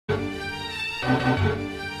Yo,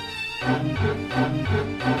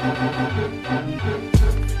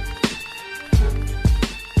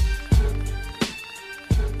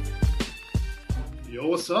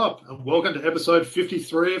 what's up? And welcome to episode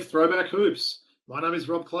 53 of Throwback Hoops. My name is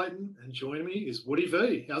Rob Clayton, and joining me is Woody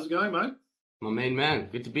V. How's it going, mate? My main man.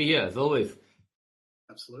 Good to be here, as always.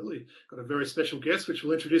 Absolutely. Got a very special guest, which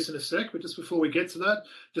we'll introduce in a sec. But just before we get to that,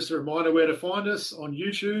 just a reminder where to find us on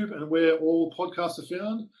YouTube and where all podcasts are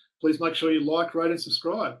found. Please make sure you like, rate, and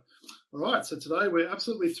subscribe. All right, so today we're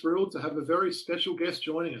absolutely thrilled to have a very special guest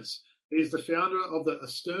joining us. He is the founder of the A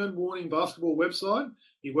Stern Warning basketball website.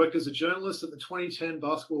 He worked as a journalist at the 2010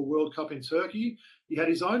 Basketball World Cup in Turkey. He had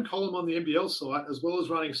his own column on the NBL site, as well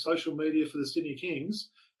as running social media for the Sydney Kings,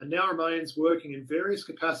 and now remains working in various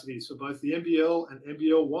capacities for both the NBL and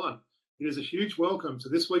NBL One. It is a huge welcome to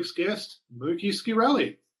this week's guest, Mookie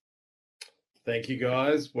Skirelli. Thank you,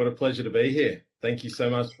 guys. What a pleasure to be here. Thank you so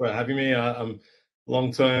much for having me. I'm a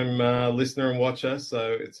long-term listener and watcher,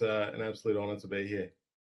 so it's an absolute honour to be here.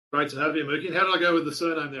 Great to have you, Mookie. How did I go with the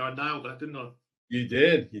surname there? I nailed that, didn't I? You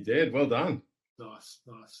did. Well done. Nice.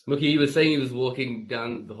 Mookie, he was saying he was walking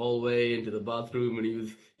down the hallway into the bathroom, and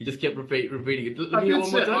he just kept repeating it.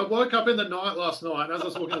 I woke up in the night last night, and as I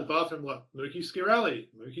was walking to the bathroom, like, Mookie Skirelli.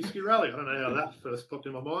 I don't know how that first popped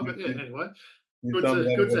in my mind, but yeah, anyway. Good to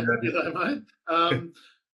have you there, mate.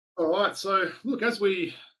 All right, so look, as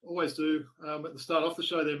we always do at the start off the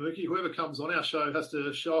show there, Mookie, whoever comes on our show has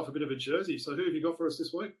to show off a bit of a jersey. So who have you got for us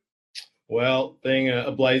this week? Well, being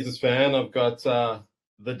a Blazers fan, I've got the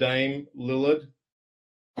Dame Lillard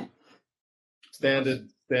standard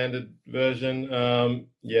version.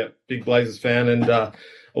 Big Blazers fan, and I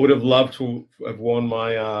would have loved to have worn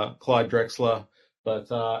my Clyde Drexler,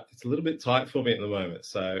 but it's a little bit tight for me at the moment,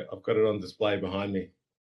 so I've got it on display behind me.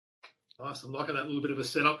 Nice. I'm liking that little bit of a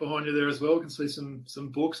setup behind you there as well. You can see some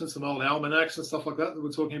books and some old almanacs and stuff like that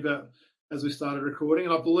we're talking about as we started recording.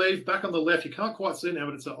 And I believe back on the left, you can't quite see now,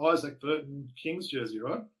 but it's an Isaac Burton Kings jersey,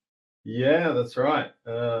 right? Yeah, that's right.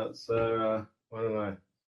 I don't know.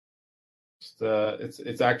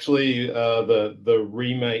 It's actually the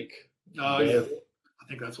remake. Oh, yeah. I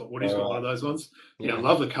think that's what Woody's got, one of those ones. Yeah, I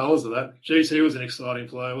love the colours of that. Geez, he was an exciting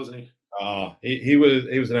player, wasn't he? He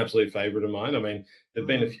was an absolute favourite of mine. I mean, there've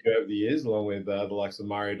been a few over the years, along with the likes of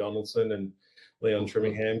Mario Donaldson and Leon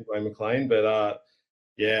Trimmingham, Dwayne McClain. But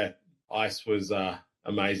Ice was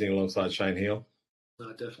amazing alongside Shane Heal.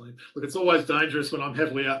 No, definitely. Look, it's always dangerous when I'm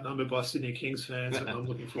heavily outnumbered by Sydney Kings fans, and I'm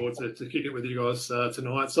looking forward to kick it with you guys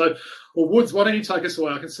tonight. So, Woods, why don't you take us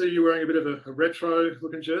away? I can see you wearing a bit of a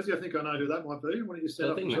retro-looking jersey. I think I know who that might be. Why don't you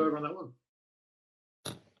stand up and show everyone that one?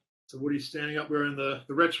 So Woody's standing up wearing the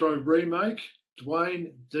retro remake,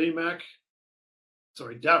 Darryl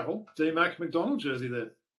D-Mac McDonald jersey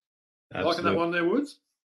there. Absolutely. Liking that one there, Woods?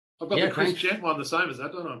 I've got the Chris Gent one the same as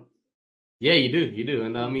that, don't I? Yeah, you do.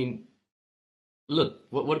 And I mean, look,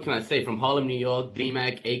 what can I say? From Harlem, New York,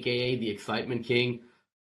 D-Mac, a.k.a. the Excitement King,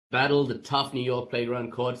 battled the tough New York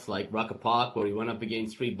playground courts like Rucker Park, where he went up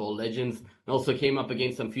against street ball legends, and also came up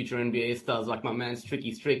against some future NBA stars like my man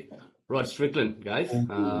Stricky Strick, Rod Strickland, guys.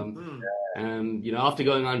 After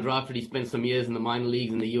going undrafted, he spent some years in the minor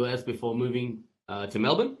leagues in the US before moving to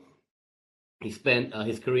Melbourne. He spent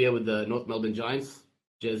his career with the North Melbourne Giants,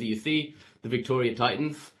 jersey you see, the Victoria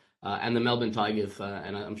Titans, and the Melbourne Tigers.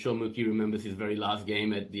 And I'm sure Mookie remembers his very last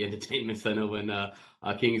game at the Entertainment Centre when our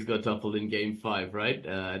Kings got toppled in Game 5, right?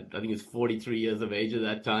 I think he was 43 years of age at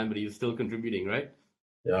that time, but he was still contributing, right?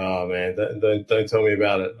 Oh, man, don't tell me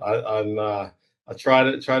about it. I try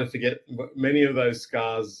to forget many of those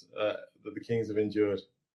scars that the Kings have endured.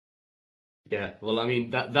 Yeah, well, I mean,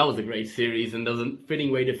 that was a great series, and there was a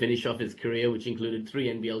fitting way to finish off his career, which included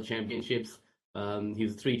 3 NBL championships. He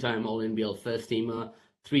was a 3-time All-NBL first-teamer,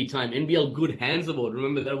 3-time NBL Good Hands Award.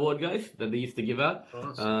 Remember that award, guys, that they used to give out?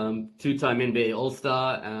 Awesome. 2-time NBA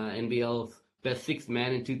All-Star, NBL's Best Sixth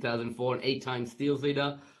Man in 2004, and 8-time Steals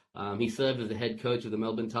Leader. He served as the head coach of the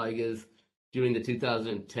Melbourne Tigers during the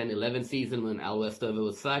 2010-11 season when Al Westover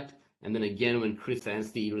was sacked, and then again when Chris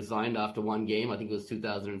Anstey resigned after one game. I think it was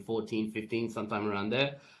 2014-15, sometime around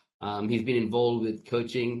there. He's been involved with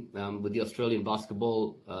coaching with the Australian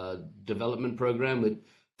Basketball Development Program with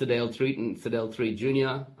Sedale Treat and Sedale Treat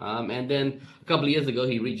Jr. And then a couple of years ago,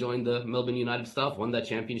 he rejoined the Melbourne United staff, won that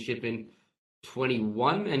championship in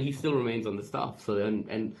 21, and he still remains on the staff. So,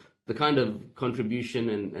 and the kind of contribution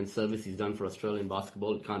and service he's done for Australian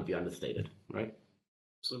basketball, it can't be understated, right?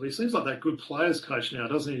 So he seems like that good players coach now,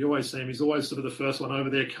 doesn't he? You always see him. He's always sort of the first one over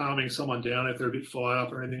there calming someone down if they're a bit fired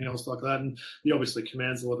up or anything else like that. And he obviously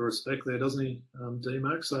commands a lot of respect there, doesn't he,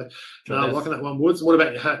 D-Mac? So, liking that one, Woods. What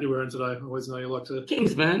about your hat you're wearing today? I always know you like to...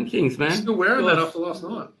 Kings, man. Still wearing that after last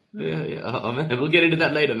night. Yeah. Oh, man. We'll get into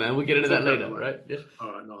that later, man. We'll get into that later, right? Yeah.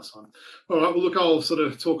 All right, nice one. All right, well, look, I'll sort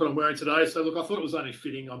of talk what I'm wearing today. So, look, I thought it was only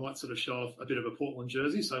fitting I might sort of show off a bit of a Portland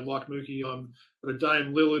jersey. So, like Mookie, I'm got a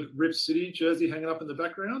Dame Lillard Rip City jersey hanging up in the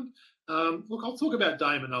background. Look, I'll talk about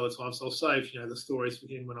Dame another time, so I'll save, the stories for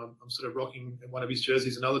him when I'm sort of rocking one of his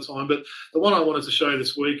jerseys another time. But the one I wanted to show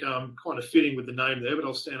this week, kind of fitting with the name there, but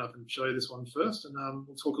I'll stand up and show you this one first, and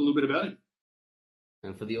we'll talk a little bit about him.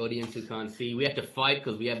 And for the audience who can't see, we have to fight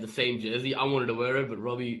because we have the same jersey. I wanted to wear it, but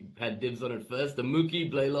Robbie had dibs on it first. The Mookie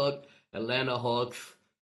Blaylock Atlanta Hawks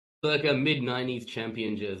circa mid-90s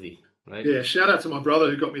champion jersey, right? Yeah, shout out to my brother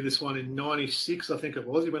who got me this one in 96, I think it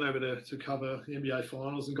was. He went over to cover the NBA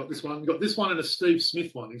Finals and got this one. He got this one and a Steve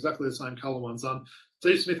Smith one, exactly the same colour ones.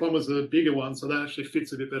 Steve Smith one was the bigger one, so that actually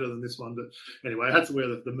fits a bit better than this one. But anyway, I had to wear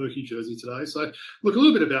the Mookie jersey today. So, look, a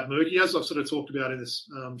little bit about Mookie. As I've sort of talked about in this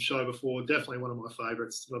show before, definitely one of my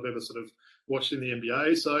favourites that I've ever sort of watched in the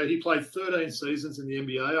NBA. So he played 13 seasons in the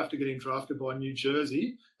NBA after getting drafted by New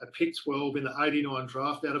Jersey at pick 12 in the 89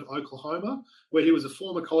 draft out of Oklahoma, where he was a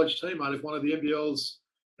former college teammate of one of the NBL's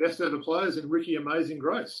best ever players in Ricky Amazing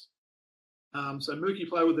Grace. So Mookie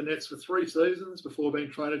played with the Nets for 3 seasons before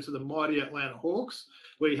being traded to the mighty Atlanta Hawks,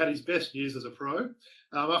 where he had his best years as a pro.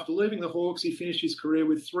 After leaving the Hawks, he finished his career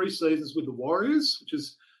with 3 seasons with the Warriors, which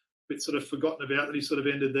is a bit sort of forgotten about that he sort of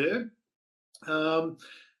ended there.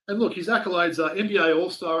 And look, his accolades are NBA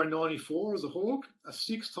All-Star in 94 as a Hawk, a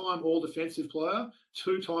 6-time All-Defensive player,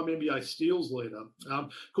 2-time NBA Steals leader.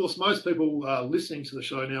 Of course, most people listening to the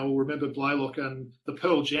show now will remember Blaylock and the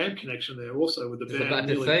Pearl Jam connection there also with the band.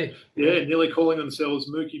 Nearly calling themselves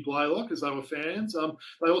Mookie Blaylock as they were fans.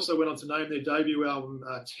 They also went on to name their debut album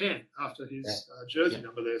 10 after his jersey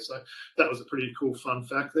number there. So that was a pretty cool fun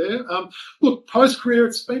fact there. Look, post-career,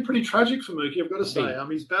 it's been pretty tragic for Mookie, I've got to say.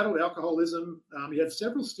 He's battled alcoholism. He had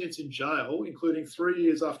several stints in jail, including 3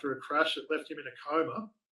 years after a crash that left him in a coma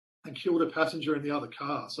and killed a passenger in the other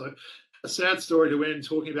car. So a sad story to end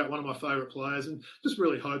talking about one of my favourite players, and just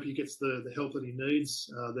really hope he gets the help that he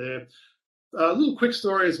needs there. A little quick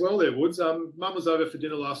story as well there, Woods. Mum was over for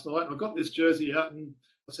dinner last night and I got this jersey out and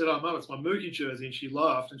I said, "Oh, Mum, it's my Mookie jersey." And she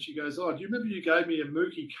laughed and she goes, "Oh, do you remember you gave me a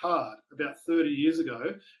Mookie card about 30 years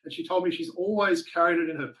ago?" And she told me she's always carried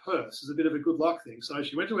it in her purse as a bit of a good luck thing. So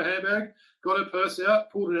she went to her handbag, got her purse out,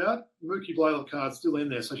 pulled it out, Mookie Blaylock card still in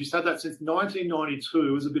there. So she's had that since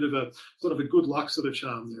 1992 as a bit of a sort of a good luck sort of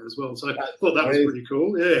charm there as well. So I thought that was pretty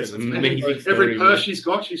cool. Yeah. Every purse she's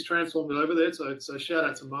got, she's transformed it over there. So shout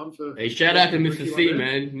out to Mum for... Hey, shout out to Mrs. C,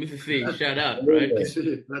 man. Mrs. C, shout out, right?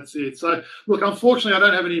 That's it. So, look, unfortunately, I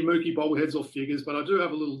don't have any Mookie bobbleheads or figures, but I do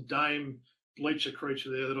have a little Dame bleacher creature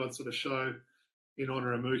there that I'd sort of show in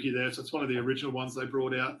honour of Mookie there. So it's one of the original ones they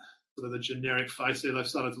brought out. Sort of the generic face there. They've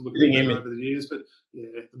started to look at it over the years, but yeah,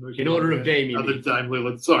 the Mookie. In order of Dame, the Dame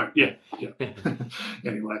Lillard. Sorry, yeah.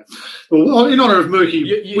 Anyway, well, in honour of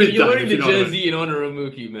Mookie, you're wearing the jersey in honour of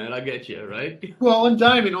Mookie, man. I get you, right? Well, and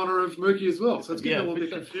Dame in honour of Mookie as well. So it's getting a little bit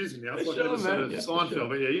confusing now. It's like a sort of Seinfeld,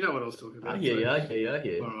 but yeah, you know what I was talking about. I hear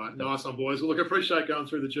you. All right, nice one, boys. Well, look, I appreciate going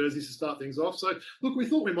through the jerseys to start things off. So, look, we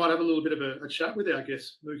thought we might have a little bit of a chat with our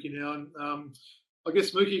guest, Mookie, now. And, I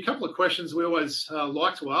guess, Mookie, a couple of questions we always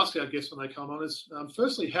like to ask our guests when they come on is,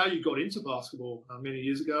 firstly, how you got into basketball many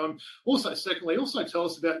years ago, and also, secondly, tell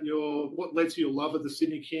us about what led to your love of the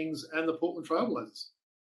Sydney Kings and the Portland Trailblazers.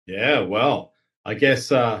 Yeah, well, I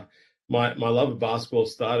guess my love of basketball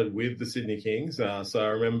started with the Sydney Kings. So I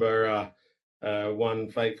remember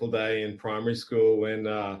one fateful day in primary school when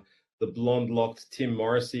the blonde-locked Tim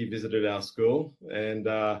Morrissey visited our school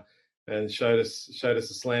and showed us a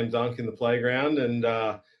slam dunk in the playground, and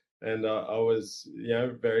I was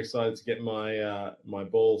very excited to get my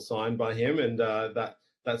ball signed by him, and that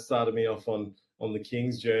started me off on the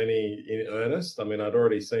Kings journey in earnest. I mean, I'd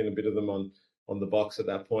already seen a bit of them on the box at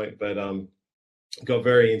that point, but got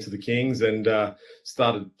very into the Kings and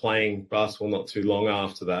started playing basketball not too long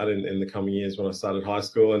after that in the coming years when I started high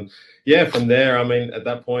school. And yeah, from there, I mean, at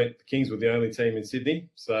that point, the Kings were the only team in Sydney,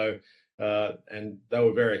 so. And they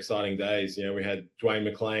were very exciting days. We had Dwayne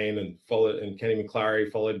McClain and Kenny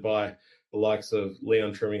McClary, followed by the likes of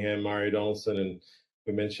Leon Trimmingham, Mario Donaldson, and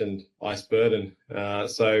we mentioned Ice Burden.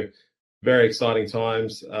 So very exciting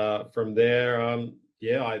times. From there, I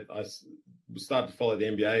started to follow the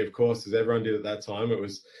NBA, of course, as everyone did at that time. It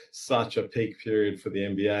was such a peak period for the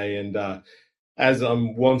NBA. And as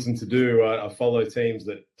I'm wanting to do, I follow teams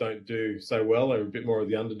that don't do so well. They're a bit more of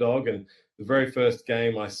the underdog. And the very first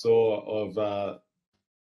game I saw of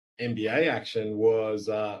NBA action was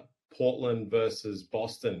Portland versus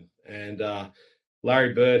Boston. And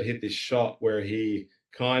Larry Bird hit this shot where he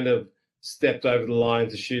kind of stepped over the line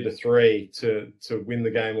to shoot a three to win the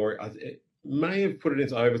game, or it may have put it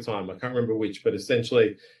into overtime. I can't remember which, but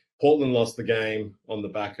essentially Portland lost the game on the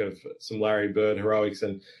back of some Larry Bird heroics,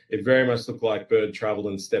 and it very much looked like Bird traveled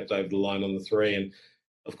and stepped over the line on the three. And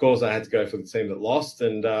of course, I had to go for the team that lost,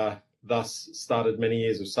 and thus started many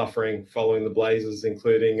years of suffering following the Blazers,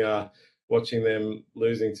 including watching them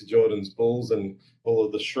losing to Jordan's Bulls and all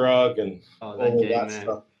of the shrug and all of that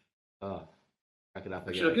stuff. Oh, I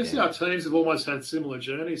guess our teams have almost had similar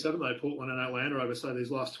journeys, haven't they? Portland and Atlanta over, say,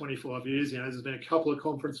 these last 25 years. There's been a couple of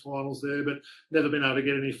conference finals there, but never been able to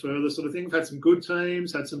get any further sort of thing. We've had some good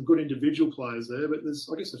teams, had some good individual players there, but there's,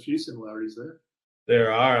 I guess, a few similarities there.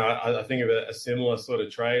 There are. I think of a similar sort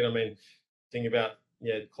of trade. I mean, think about,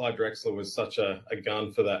 Clyde Drexler was such a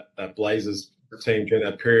gun for that Blazers team during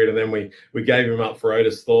that period, and then we gave him up for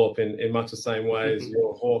Otis Thorpe in much the same way as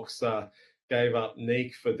your Hawks gave up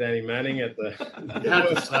Neek for Danny Manning at the. Had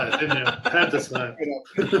to say it, didn't you? Had to say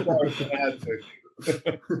it. Had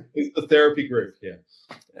to. It's the therapy group, yeah.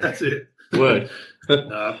 That's it. Word.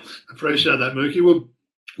 Appreciate that, Mookie. Well,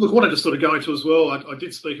 look, I wanted to sort of go into as well. I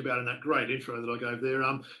did speak about in that great intro that I gave there.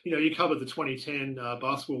 You covered the 2010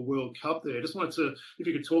 Basketball World Cup there. Just wanted to, if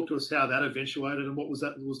you could talk to us how that eventuated and what was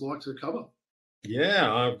like to cover.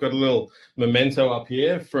 Yeah, I've got a little memento up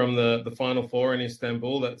here from the Final Four in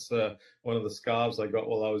Istanbul. That's one of the scarves I got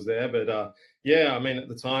while I was there. But at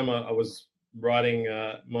the time I was writing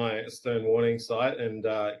my Stern Warning site and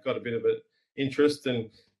got a bit of an interest and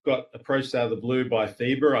got approached out of the blue by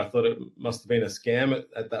FIBA. I thought it must have been a scam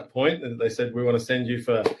at that point. And they said, we want to send you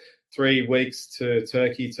for 3 weeks to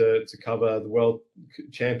Turkey to cover the World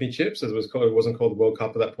Championships, as it was called. It wasn't called the World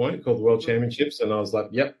Cup at that point, called the World Championships. And I was like,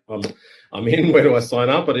 yep, I'm in. Where do I sign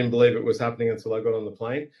up? I didn't believe it was happening until I got on the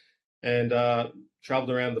plane and traveled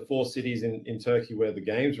around the 4 cities in Turkey where the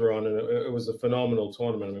games were on. And it was a phenomenal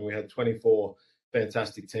tournament. I mean, we had 24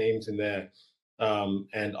 fantastic teams in there.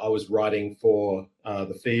 And I was writing for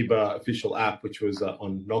the FIBA official app, which was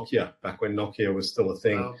on Nokia, back when Nokia was still a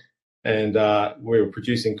thing. Wow. And we were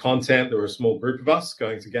producing content. There were a small group of us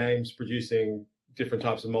going to games, producing different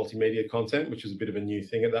types of multimedia content, which was a bit of a new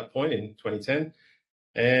thing at that point in 2010.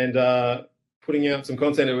 And putting out some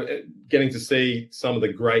content, getting to see some of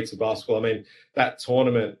the greats of basketball. I mean, that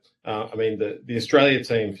tournament, the Australia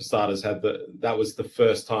team, for starters, that was the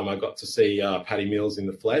first time I got to see Patty Mills in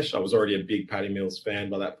the flesh. I was already a big Patty Mills fan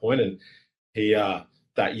by that point, and he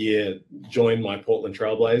that year joined my Portland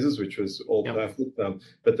Trailblazers, which was all perfect.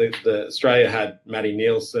 But the Australia had Matty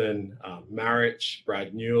Nielsen, Marich,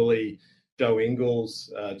 Brad Newley, Joe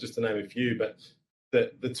Ingles, just to name a few. But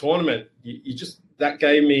the tournament, that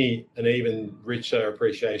gave me an even richer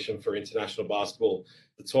appreciation for international basketball.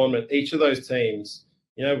 The tournament, each of those teams,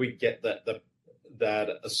 we get that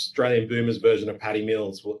Australian Boomers version of Patty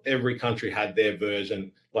Mills. Well, every country had their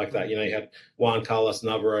version like that. You had Juan Carlos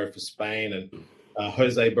Navarro for Spain and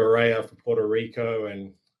Jose Barea for Puerto Rico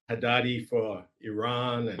and Haddadi for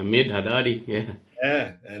Iran. And Hamid Haddadi, yeah.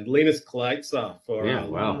 Yeah, and Linus Kaleitsa for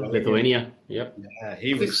Lithuania. Yep. Yeah, I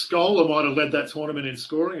think Scola might have led that tournament in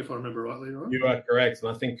scoring, if I remember rightly, right? You are correct,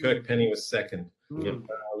 and I think Kirk Penny was second. Yep.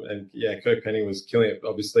 Kirk Penny was killing it.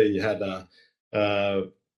 Obviously, you had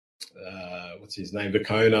what's his name,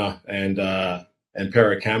 Vicona and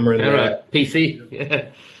Pera Cameron. PC. Yeah.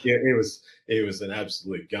 Yeah, it was an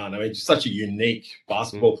absolute gun. I mean, just such a unique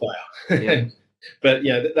basketball player. Yeah. But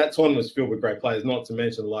that tournament was filled with great players, not to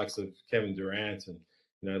mention the likes of Kevin Durant and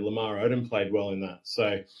Lamar Odom played well in that.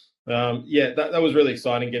 So that was really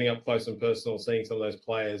exciting, getting up close and personal, seeing some of those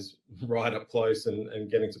players right up close and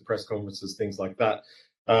getting to press conferences, things like that.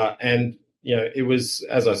 It was,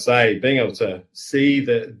 as I say, being able to see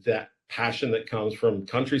that passion that comes from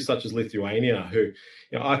countries such as Lithuania, who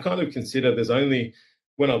I kind of consider there's only,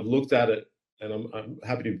 when I've looked at it, and I'm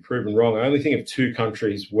happy to be proven wrong, I only think of 2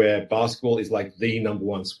 countries where basketball is like the number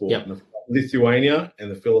one sport. Yep. Lithuania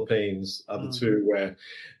and the Philippines are the 2 where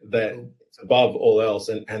it's above all else.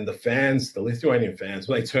 And the fans, the Lithuanian fans,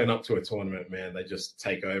 when they turn up to a tournament, man, they just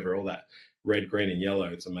take over all that red, green, and yellow.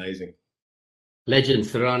 It's amazing. Legend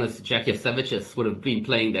Saranas Jakubowicz would have been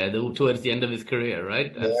playing there towards the end of his career,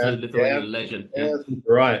 right? Absolute Lithuanian legend. Yeah,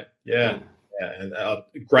 right. Yeah. And a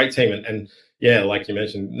great team. And like you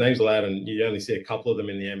mentioned, names allowed, and you only see a couple of them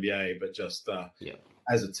in the NBA, but just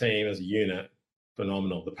as a team, as a unit,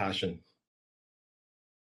 phenomenal, the passion.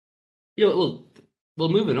 Well, Well,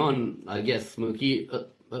 moving on, I guess, Mookie.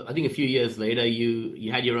 I think a few years later,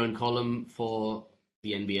 you had your own column for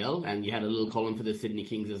the NBL, and you had a little column for the Sydney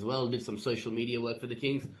Kings as well. Did some social media work for the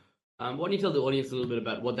Kings. Why don't you tell the audience a little bit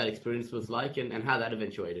about what that experience was like and how that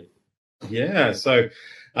eventuated? Yeah, so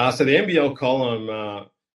the NBL column,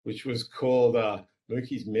 which was called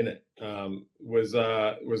Mookie's Minute,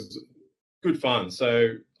 was good fun.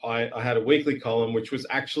 So I had a weekly column, which was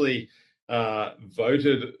actually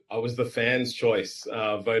voted. I was the fans' choice,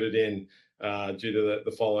 voted in due to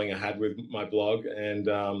the following I had with my blog, and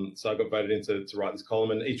so I got voted in to write this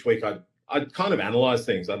column. And each week I'd kind of analyze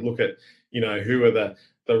things. I'd look at who are the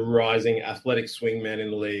rising athletic swingmen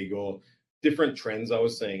in the league, or different trends I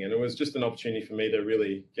was seeing, and it was just an opportunity for me to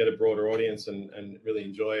really get a broader audience and really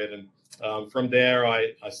enjoy it. And from there,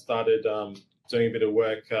 I started doing a bit of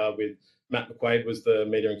work with Matt McQuaid, was the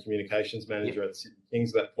media and communications manager at Sydney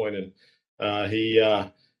Kings at that point, and he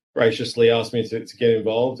graciously asked me to get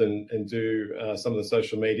involved and do some of the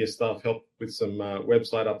social media stuff, help with some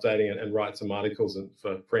website updating and write some articles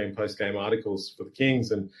for pre and post game articles for the Kings.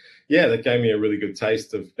 And yeah, that gave me a really good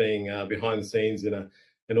taste of being behind the scenes in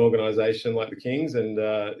an organisation like the Kings, and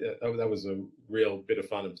that was a real bit of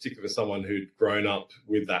fun, and particularly for someone who'd grown up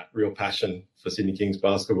with that real passion for Sydney Kings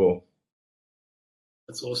basketball.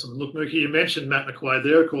 That's awesome. Look, Mookie, you mentioned Matt McQuaid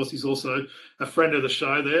there. Of course, he's also a friend of the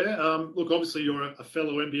show there. Look, obviously, you're a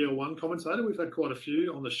fellow NBL One commentator. We've had quite a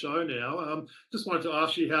few on the show now. Just wanted to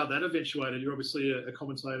ask you how that eventuated. You're obviously a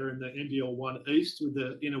commentator in the NBL One East with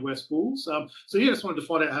the Inner West Bulls. So, yeah, just wanted to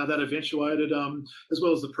find out how that eventuated, as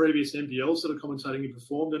well as the previous NBL sort of commentating you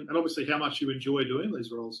performed, and obviously how much you enjoy doing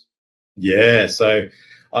these roles. Yeah, so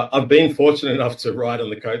I've been fortunate enough to ride on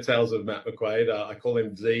the coattails of Matt McQuaid. I call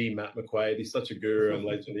him the Matt McQuaid. He's such a guru and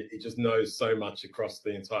legend. He just knows so much across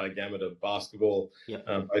the entire gamut of basketball,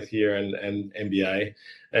 both here and NBA.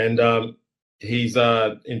 And he's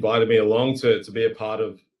invited me along to be a part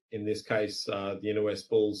of, in this case, the Inner West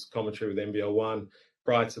Bulls commentary with NBL One.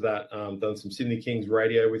 Prior to that, done some Sydney Kings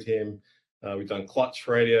radio with him. We've done Clutch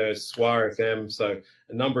Radio, Swire FM, so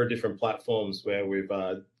a number of different platforms where we've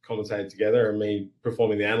commentated together, and me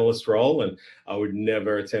performing the analyst role. And I would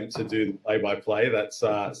never attempt to do the play-by-play. That's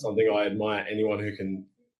something I admire, anyone who can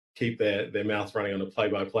keep their mouth running on a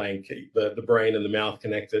play-by-play and keep the brain and the mouth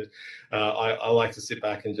connected. I like to sit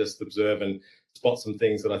back and just observe and spot some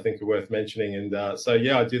things that I think are worth mentioning. And so,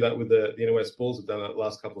 yeah, I do that with the Inner West Bulls. I've done that the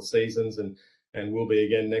last couple of seasons, and will be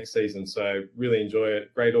again next season. So really enjoy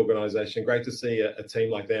it. Great organisation. Great to see a team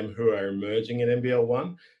like them who are emerging in NBL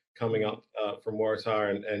One coming up from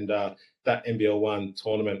Waratah, and that NBL One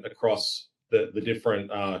tournament across the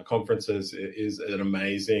different conferences is an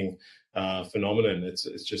amazing phenomenon.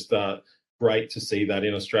 It's just great to see that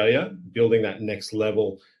in Australia, building that next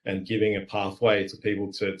level and giving a pathway to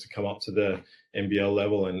people to come up to the NBL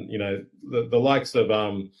level. And, the likes of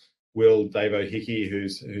Will Davo Hickey,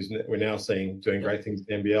 who's we're now seeing doing great things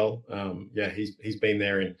in the NBL. He's been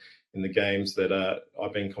there in the games that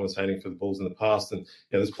I've been commentating for the Bulls in the past, and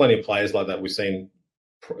there's plenty of players like that. We've seen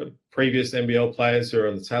previous NBL players who are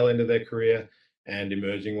on the tail end of their career and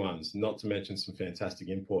emerging ones, not to mention some fantastic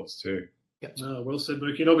imports too. Well said,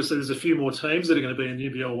 Mookie. And obviously, there's a few more teams that are going to be in the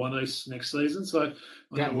NBL One East next season, so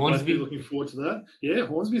we'll both be looking forward to that. Yeah,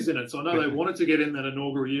 Hornsby's in it. So I know they wanted to get in that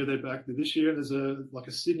inaugural year. They're back this year, and there's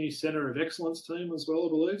a Sydney Centre of Excellence team as well, I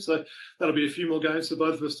believe. So that'll be a few more games for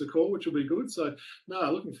both of us to call, which will be good. So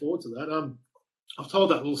looking forward to that. I've told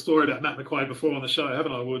that little story about Matt McQuaid before on the show,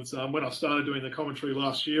 haven't I, Woods? When I started doing the commentary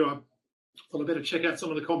last year, I thought I better check out some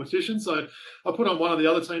of the competition. So I put on one of the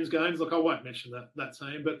other team's games. Look, I won't mention that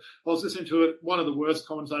team, but I was listening to it. One of the worst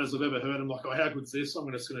commentators I've ever heard. I'm like, how good's this? I'm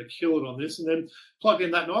just going to kill it on this. And then plugged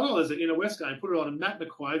in that night. There's an Inner West game. Put it on, and Matt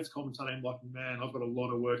McQuaid's commentating. I'm like, man, I've got a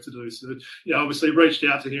lot of work to do. So, obviously reached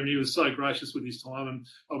out to him, and he was so gracious with his time, and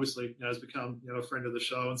obviously, has become a friend of the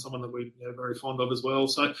show and someone that we're very fond of as well.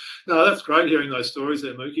 So, that's great hearing those stories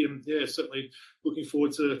there, Mookie. And certainly looking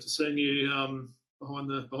forward to seeing you behind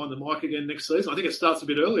the mic again next season. I think it starts a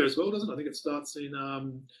bit earlier as well, doesn't it? I think it starts in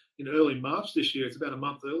early March this year. It's about a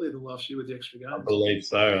month earlier than last year with the extra games. I believe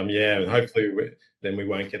so. And hopefully then we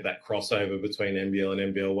won't get that crossover between NBL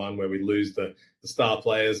and NBL One where we lose the star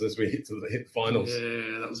players as we hit the finals.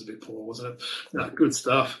 Yeah, that was a bit poor, wasn't it? No, good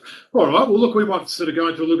stuff. All right. Well, look, we might sort of go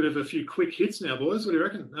into a little bit of a few quick hits now, boys. What do you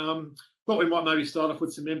reckon? Thought we might maybe start off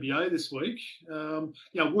with some NBA this week.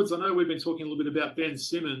 Woods, I know we've been talking a little bit about Ben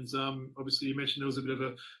Simmons. Obviously, you mentioned there was a bit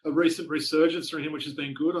of a recent resurgence from him, which has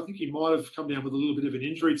been good. I think he might have come down with a little bit of an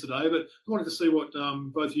injury today, but I wanted to see what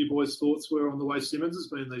both of you boys' thoughts were on the way Simmons has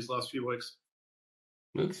been these last few weeks.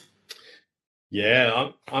 Thanks. Yeah,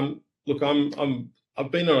 I'm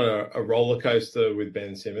I've been on a roller coaster with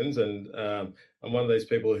Ben Simmons, and I'm one of these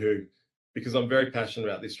people who, because I'm very passionate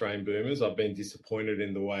about the Australian Boomers, I've been disappointed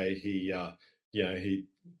in the way he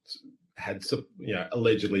had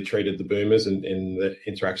allegedly treated the Boomers in the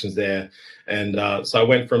interactions there, and so I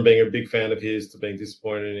went from being a big fan of his to being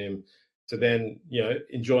disappointed in him to then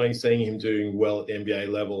enjoying seeing him doing well at the NBA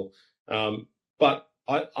level, but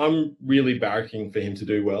I'm really barracking for him to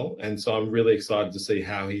do well, and so I'm really excited to see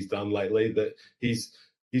how he's done lately. That he's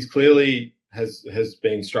clearly has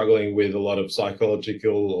been struggling with a lot of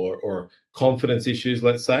psychological or confidence issues,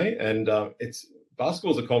 let's say, and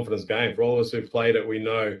basketball's a confidence game. For all of us who've played it, we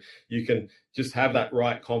know you can just have that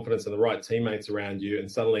right confidence and the right teammates around you,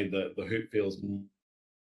 and suddenly the hoop feels.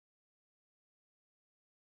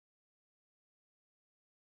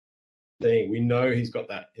 We know he's got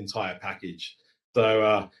that entire package.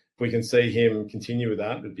 So if we can see him continue with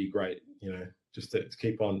that, it'd be great. Just to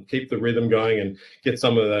keep the rhythm going and get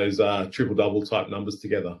some of those triple-double type numbers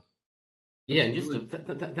together. Yeah, and just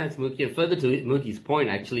thanks, Mookie. And further to Mookie's point,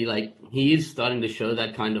 actually, like he is starting to show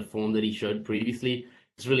that kind of form that he showed previously.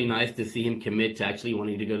 It's really nice to see him commit to actually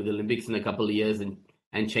wanting to go to the Olympics in a couple of years and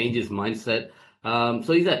change his mindset.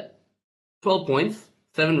 So he's at 12 points,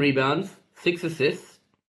 7 rebounds, 6 assists,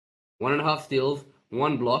 1.5 steals,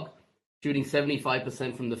 1 block, shooting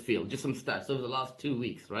 75% from the field. Just some stats over the last 2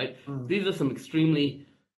 weeks, right? These are some extremely,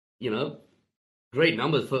 great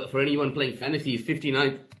numbers for anyone playing fantasy. He's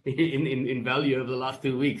 59th in value over the last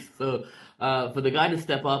 2 weeks. So for the guy to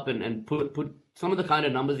step up and put some of the kind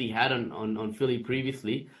of numbers he had on Philly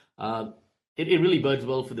previously, it really bodes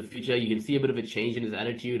well for the future. You can see a bit of a change in his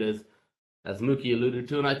attitude, as Mookie alluded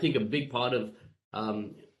to. And I think a big part of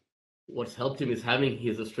what's helped him is having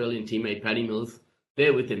his Australian teammate Patty Mills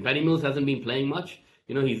there with him. Patty Mills hasn't been playing much.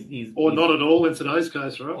 He's not at all in today's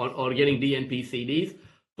case, right? Or getting DNP CDs.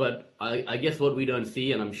 But I guess what we don't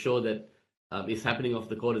see, and I'm sure that is happening off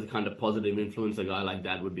the court, is the kind of positive influence a guy like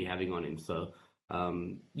that would be having on him. So,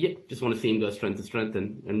 just want to see him go strength to strength,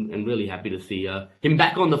 and really happy to see him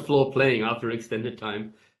back on the floor playing after extended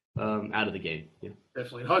time out of the game. Yeah.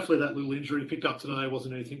 Definitely. And hopefully that little injury picked up today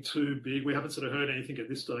wasn't anything too big. We haven't sort of heard anything at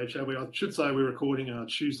this stage, have we? I should say we're recording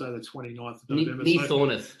Tuesday the 29th of November. Knee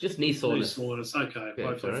soreness. Just knee soreness. Knee soreness. Okay. Yeah,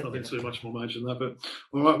 hopefully it's nothing yeah. too much more major than that. But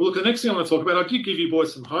all right. Well, look, the next thing I want to talk about, I did give you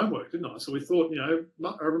boys some homework, didn't I? So we thought,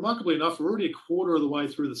 remarkably enough, we're already a quarter of the way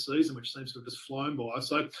through the season, which seems to have just flown by.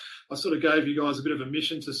 So I sort of gave you guys a bit of a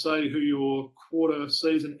mission to say who your quarter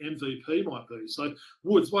season MVP might be. So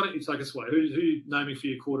Woods, why don't you take us away? Who are you naming for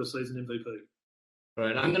your quarter season MVP? All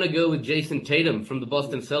right, I'm going to go with Jason Tatum from the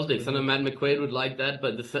Boston Celtics. I know Matt McQuaid would like that,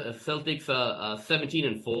 but the Celtics are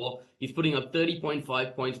 17-4. He's putting up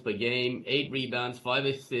 30.5 points per game, 8 rebounds, 5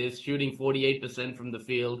 assists, shooting 48% from the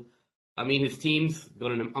field. I mean, his team's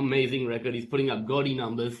got an amazing record. He's putting up gaudy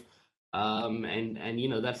numbers, and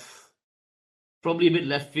that's probably a bit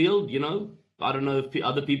left field. I don't know if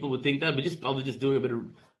other people would think that, but I was just doing a bit of.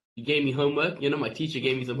 He gave me homework. My teacher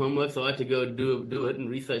gave me some homework, so I had to go do it and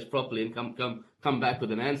research properly and come back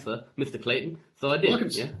with an answer, Mr. Clayton. So I did. Well,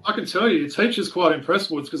 I can tell you, your teacher's quite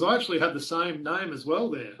impressed, Woods, because I actually had the same name as well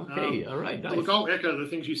there. Okay, all right. Nice. Look, I'll echo the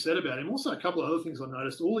things you said about him. Also, a couple of other things I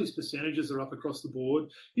noticed. All his percentages are up across the board.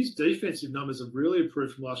 His defensive numbers have really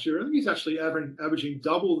improved from last year. I think he's actually averaging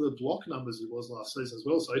double the block numbers he was last season as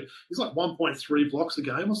well. So he's like 1.3 blocks a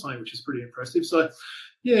game or something, which is pretty impressive. So,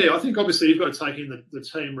 yeah, I think obviously you've got to take in the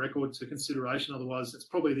team record to consideration. Otherwise, it's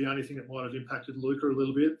probably the only thing that might have impacted Luka a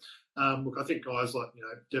little bit. Look, I think guys like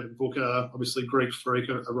Devin Booker, obviously Greek Freak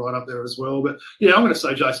are right up there as well. But yeah, I'm going to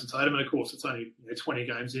say Jason Tatum, and of course it's only 20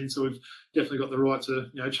 games in, so we've definitely got the right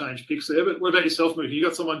to change picks there. But what about yourself, Mookie? You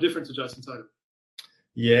got someone different to Jason Tatum?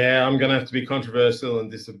 Yeah, I'm going to have to be controversial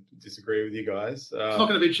and disagree with you guys. It's not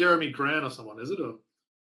going to be Jeremy Grant or someone, is it? Or?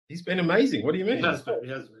 He's been amazing. What do you mean? He has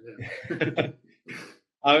been,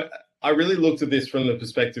 yeah. I really looked at this from the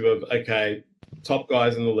perspective of, okay, top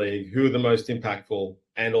guys in the league, who are the most impactful,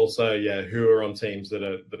 and also, who are on teams that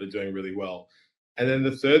are doing really well. And then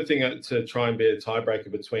the third thing to try and be a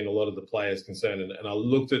tiebreaker between a lot of the players concerned, and I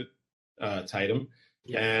looked at Tatum,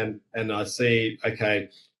 and I see, okay,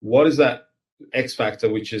 what is that X factor,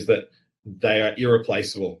 which is that they are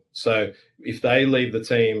irreplaceable. So if they leave the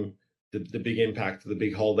team, the big impact, the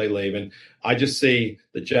big hole they leave. And I just see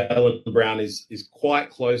that Jaylen Brown is quite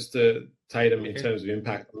close to Tatum in terms of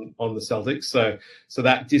impact on the Celtics. So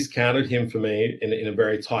that discounted him for me in a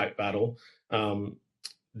very tight battle.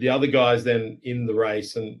 The other guys then in the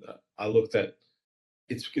race, and I looked at,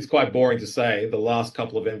 it's quite boring to say, the last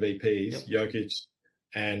couple of MVPs, Jokic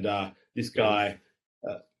and this guy.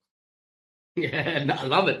 I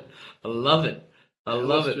love it. I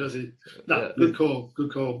love it. Jersey. No, good call.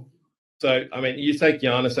 Good call. So, I mean, you take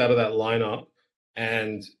Giannis out of that lineup,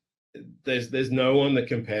 and there's no one that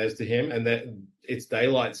compares to him, and that it's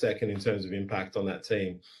daylight second in terms of impact on that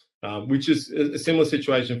team, which is a similar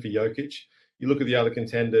situation for Jokic. You look at the other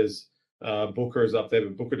contenders, Booker is up there,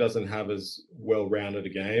 but Booker doesn't have as well-rounded a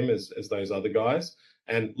game as those other guys.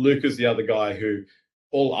 And Luka's the other guy who,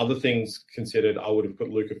 all other things considered, I would have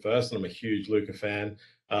put Luka first, and I'm a huge Luka fan.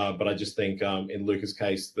 But I just think in Luka's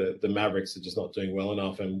case, the Mavericks are just not doing well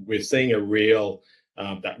enough. And we're seeing that real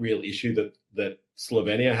issue that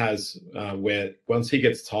Slovenia has, where once he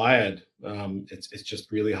gets tired, it's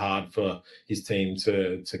just really hard for his team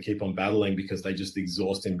to keep on battling, because they just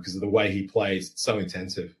exhaust him because of the way he plays. It's so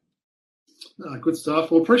intensive. Good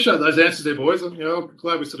stuff. Well, appreciate those answers there, boys. I'm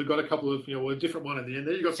glad we sort of got a couple of, a different one at the end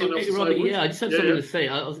there. You got something else to say? Yeah, I just have something to say.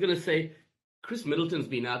 I was going to say, Chris Middleton's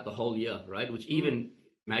been out the whole year, right? Which even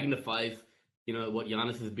magnifies, what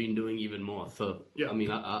Giannis has been doing even more. So, yeah. I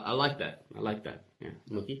mean, I like that. I like that. Yeah,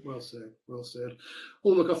 Mookie. Well said. Well said.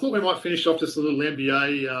 Well, look, I thought we might finish off just a little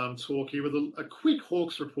NBA talk here with a quick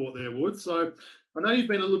Hawks report there, Wood. So I know you've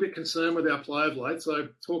been a little bit concerned with our play of late. So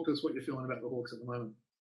talk to us what you're feeling about the Hawks at the moment.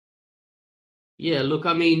 Yeah, look,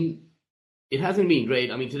 I mean, it hasn't been great.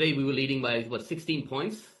 I mean, today we were leading by, 16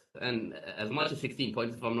 points? And as much as 16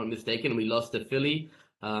 points, if I'm not mistaken, we lost to Philly.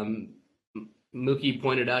 Mookie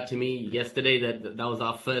pointed out to me yesterday that was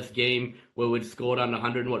our first game where we'd scored under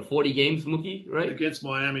 140 games, Mookie, right? Against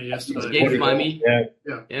Miami yesterday. Against Miami.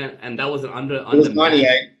 Yeah. And that was an undermanned.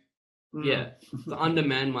 98. Yeah, the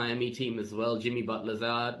undermanned Miami team as well. Jimmy Butler's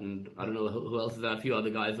out, and I don't know who else is out. A few other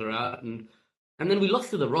guys are out, and then we lost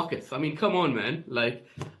to the Rockets. I mean, come on, man. Like,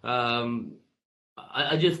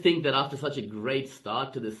 I just think that after such a great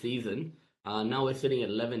start to the season, now we're sitting at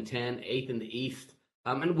 11-10, 8th in the East.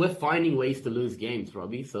 And we're finding ways to lose games,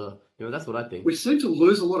 Robbie. So, that's what I think. We seem to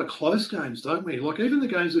lose a lot of close games, don't we? Like, even the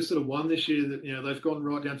games we've sort of won this year, that they've gone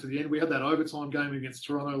right down to the end. We had that overtime game against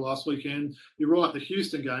Toronto last weekend. You're right, the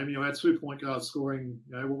Houston game, our 2-point guard scoring,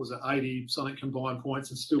 80-something combined points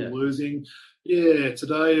and still losing. Yeah,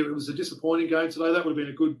 today it was a disappointing game today. That would have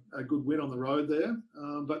been a good win on the road there.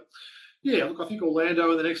 But yeah, look, I think Orlando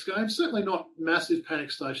in the next game, certainly not massive panic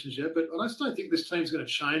stations yet, but I just don't think this team's going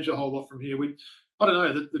to change a whole lot from here. I don't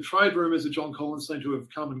know, the trade rumours of John Collins seem to have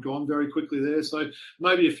come and gone very quickly there. So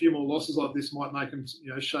maybe a few more losses like this might make him,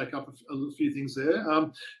 shake up a few things there.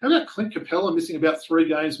 How about Clint Capella missing about 3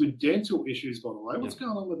 games with dental issues, by the way? What's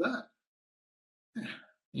going on with that?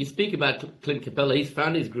 You speak about Clint Capella, he's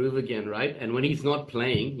found his groove again, right? And when he's not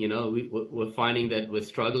playing, we're finding that we're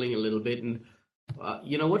struggling a little bit. And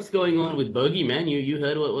what's going on with Bogey, man? You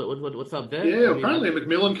heard what's up there? Yeah, apparently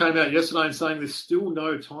McMillan came out yesterday and saying there's still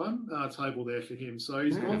no timetable there for him. So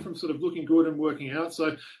he's gone from sort of looking good and working out.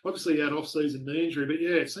 So obviously he had off-season knee injury, but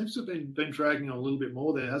yeah, it seems to have been dragging on a little bit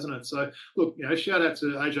more there, hasn't it? So look, shout out to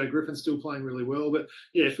AJ Griffin, still playing really well, but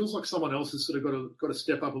yeah, it feels like someone else has sort of got to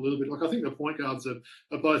step up a little bit. Like, I think the point guards are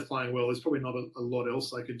both playing well. There's probably not a lot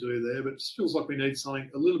else they could do there, but it just feels like we need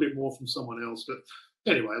something a little bit more from someone else. But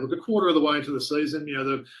anyway, look, a quarter of the way into the season,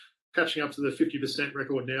 they're catching up to the 50%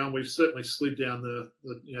 record now, and we've certainly slid down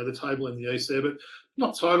the table in the East there, but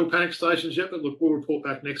not total panic stations yet. But look, we'll report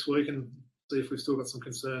back next week and see if we've still got some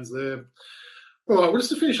concerns there. All right, well, just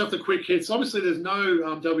to finish off the quick hits, obviously there's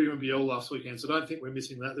no WNBL last weekend, so I don't think we're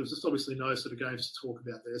missing that. There was just obviously no sort of games to talk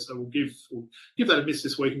about there, so we'll give that a miss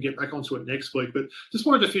this week and get back onto it next week. But just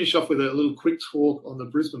wanted to finish off with a little quick talk on the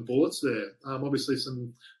Brisbane Bullets there. Obviously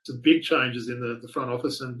some big changes in the front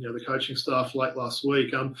office and the coaching staff late last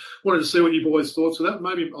week. Wanted to see what you boys' thoughts were that.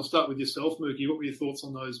 Maybe I'll start with yourself, Mookie. What were your thoughts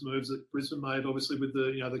on those moves that Brisbane made, obviously with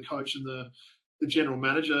the coach and the general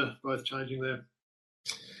manager both changing there?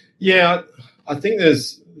 Yeah, I think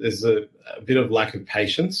there's a bit of lack of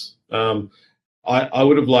patience. I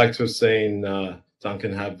would have liked to have seen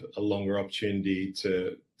Duncan have a longer opportunity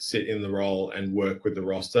to sit in the role and work with the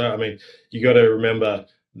roster. I mean, you got to remember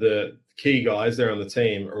the key guys there on the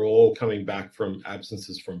team are all coming back from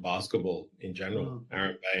absences from basketball in general.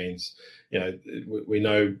 Aaron Baines, we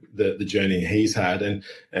know the journey he's had,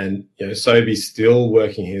 and Sobey's still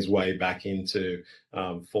working his way back into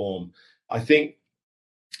form. I think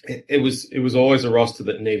it was always a roster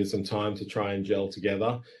that needed some time to try and gel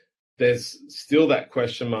together. There's still that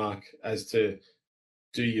question mark as to,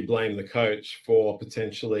 do you blame the coach for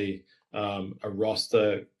potentially a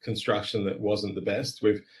roster construction that wasn't the best?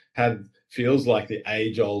 We've had, feels like the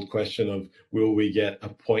age-old question of, will we get a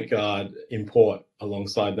point guard import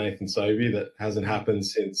alongside Nathan Sobey? That hasn't happened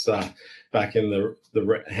since back in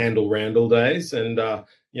the Handle Randall days. And,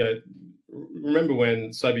 remember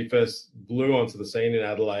when Sobey first blew onto the scene in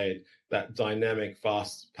Adelaide, that dynamic,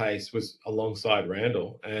 fast pace was alongside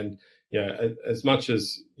Randall. And, as much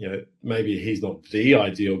as, maybe he's not the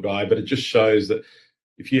ideal guy, but it just shows that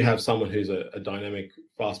if you have someone who's a dynamic,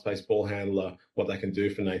 fast-paced ball handler, what they can do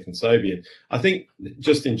for Nathan Sobey. I think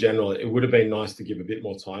just in general, it would have been nice to give a bit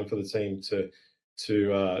more time for the team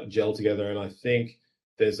to gel together. And I think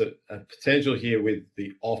there's a potential here with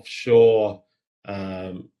the offshore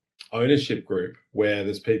ownership group where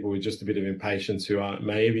there's people with just a bit of impatience who are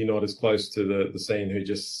maybe not as close to the scene, who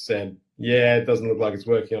just said, yeah, it doesn't look like it's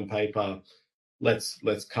working on paper. Let's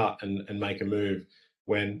cut and make a move,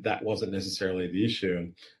 when that wasn't necessarily the issue.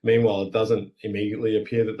 And meanwhile, it doesn't immediately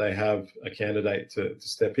appear that they have a candidate to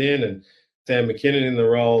step in. And Sam McKinnon in the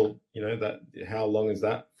role, that how long is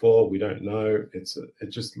that for? We don't know. It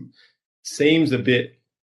just seems a bit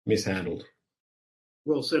mishandled.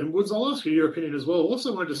 Well said. And Woods, I'll ask you your opinion as well.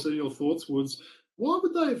 Also wanted to see your thoughts, Woods. Why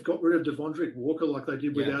would they have got rid of Devondrick Walker like they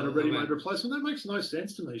did without a ready-made replacement? That makes no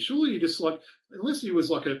sense to me. Surely you just unless he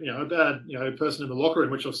was like a bad person in the locker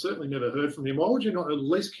room, which I've certainly never heard from him, why would you not at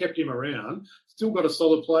least kept him around? Still got a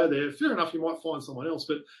solid player there. Fair enough, you might find someone else,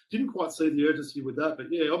 but didn't quite see the urgency with that. But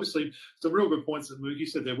yeah, obviously some real good points that Mookie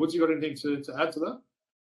said there. Woods, you got anything to add to that?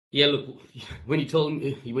 Yeah, look, when you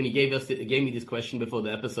gave me this question before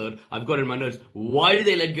the episode, I've got in my notes, why did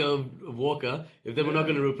they let go of Walker if they were not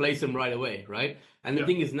going to replace him right away, right? And the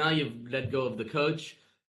thing is, now you've let go of the coach.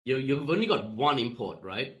 You've only got one import,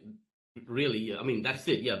 right? Really, I mean, that's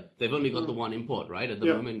it. Yeah, they've only got the one import, right, at the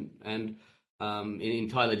moment, and in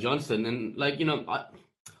Tyler Johnson. And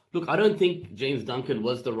I don't think James Duncan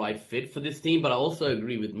was the right fit for this team, but I also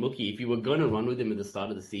agree with Mookie. If you were going to run with him at the start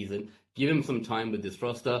of the season, give him some time with this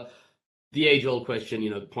roster. The age-old question,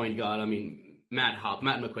 point guard. I mean, Matt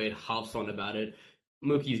McQuaid harps on about it.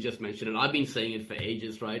 Mookie's just mentioned it. I've been saying it for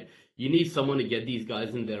ages, right? You need someone to get these guys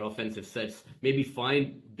in their offensive sets. Maybe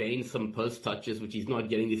find Baines some post touches, which he's not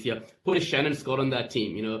getting this year. Put a Shannon Scott on that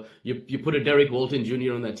team. You put a Derek Walton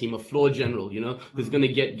Jr. on that team, a floor general, who's going to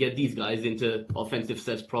get these guys into offensive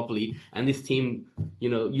sets properly. And this team,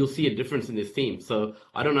 you'll see a difference in this team. So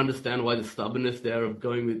I don't understand why the stubbornness there of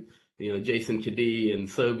going with Jason Kidd and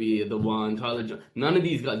Sobey, the one, Tyler Johnson. None of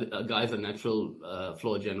these guys are natural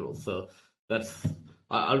floor generals. So that's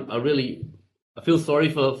I feel sorry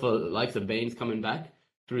for likes of Baines coming back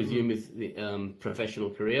to resume his professional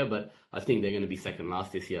career, but I think they're going to be second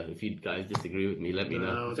last this year. If you guys disagree with me, let me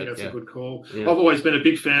know. I think that's a good call. Yeah. I've always been a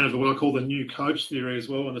big fan of what I call the new coach theory as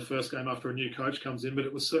well, when the first game after a new coach comes in, but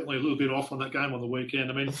it was certainly a little bit off on that game on the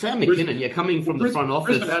weekend. I mean, Sam McKinnon, coming from the front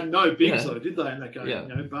office. Brisbane had no bigs though, did they, in that game? Yeah.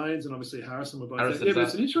 Baines and obviously Harrison were both there. Yeah, but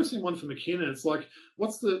it's an interesting one for McKinnon. It's like,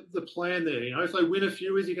 what's the plan there? If they win a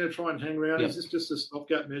few, is he going to try and hang around? Is this just a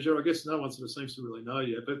stopgap measure? I guess no one sort of seems to really know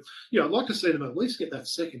yet. But I'd like to see them at least get that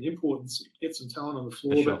second import and get some talent on the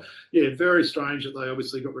floor. Sure. But very strange that they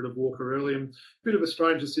obviously got rid of Walker early, and a bit of a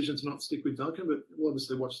strange decision to not stick with Duncan, but we'll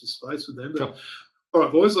obviously watch this space with them. But sure. All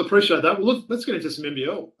right, boys, I appreciate that. Well, let's get into some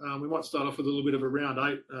NBL. We might start off with a little bit of a round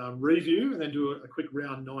 8 review and then do a quick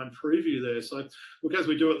round 9 preview there. So, look, as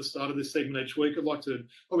we do at the start of this segment each week, I'd like to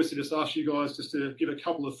obviously just ask you guys just to give a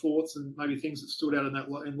couple of thoughts and maybe things that stood out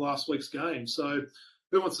in last week's game. So,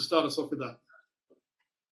 who wants to start us off with that?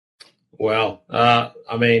 Well,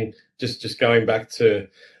 I mean, just going back to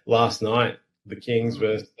last night, the Kings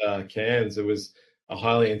versus Cairns, it was a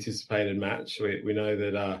highly anticipated match. We know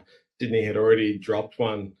that Sydney had already dropped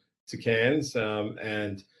one to Cairns,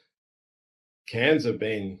 and Cairns have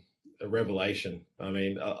been a revelation. I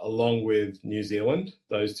mean, along with New Zealand,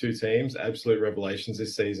 those two teams, absolute revelations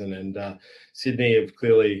this season. And Sydney have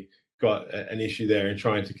clearly got an issue there in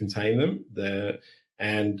trying to contain them.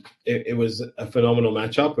 And it was a phenomenal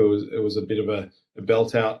matchup. It was a bit of a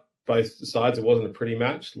belt out both sides. It wasn't a pretty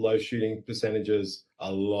match. Low shooting percentages,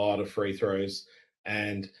 a lot of free throws,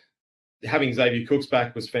 and having Xavier Cooks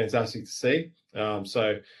back was fantastic to see.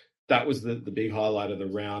 So that was the big highlight of the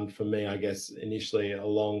round for me, I guess, initially,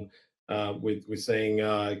 along with seeing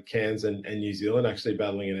Cairns and New Zealand actually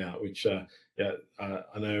battling it out, which I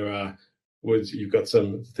know, Woods, you've got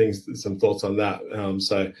some thoughts on that.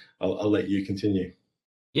 So I'll let you continue.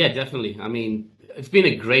 Yeah, definitely. I mean, it's been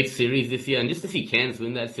a great series this year, and just to see Cairns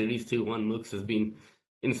win that series 2-1 looks has been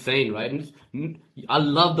insane, right? And I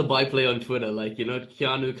love the byplay on Twitter,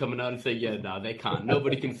 Keanu coming out and saying, they can't.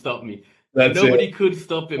 Nobody can stop me. Nobody could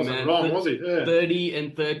stop him, man. Wrong, was he? Yeah. 30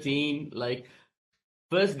 and 13,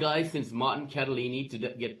 first guy since Martin Catalini to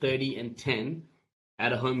get 30 and 10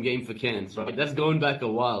 at a home game for Cairns, right? That's going back a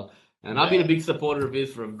while. And I've been a big supporter of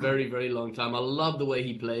his for a very, very long time. I love the way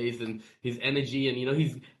he plays and his energy, and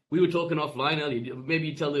We were talking offline earlier. Maybe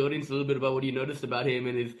you tell the audience a little bit about what you noticed about him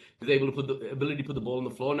and his able to ability to put the ball on the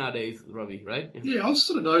floor nowadays, Robbie, right? Yeah, I was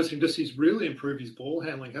sort of noticing just he's really improved his ball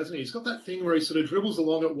handling, hasn't he? He's got that thing where he sort of dribbles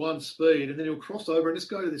along at one speed and then he'll cross over and just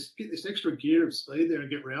get this extra gear of speed there and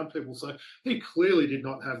get round people. So he clearly did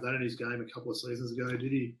not have that in his game a couple of seasons ago,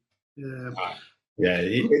 did he? Yeah.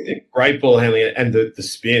 Great ball handling and the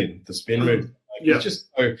spin move. Yeah.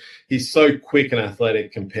 He's so quick and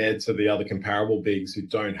athletic compared to the other comparable bigs who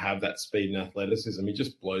don't have that speed and athleticism. He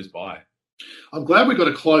just blows by. I'm glad we got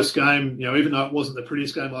a close game, even though it wasn't the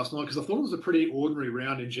prettiest game last night, because I thought it was a pretty ordinary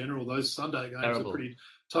round in general. Those Sunday games are pretty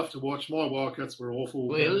tough to watch. My Wildcats were awful.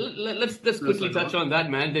 Well, let's quickly touch on that,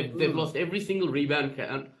 man. They've lost every single rebound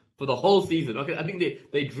count for the whole season. Okay, I think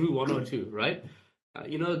they drew one or two, right?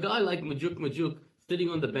 A guy like Majuk sitting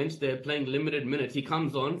on the bench there playing limited minutes. He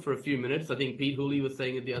comes on for a few minutes. I think Pete Hooley was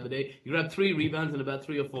saying it the other day. He grabbed 3 rebounds in about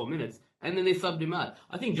 3 or 4 minutes, and then they subbed him out.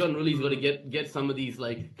 I think John Rulli's got to get some of these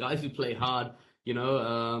like guys who play hard.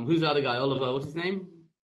 Who's the other guy? Oliver, what's his name?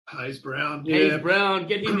 Hayes Brown. Yeah. Hayes Brown,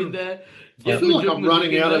 get him in there. I feel like I'm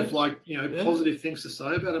running out of positive things to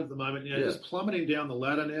say about him at the moment. Just plummeting down the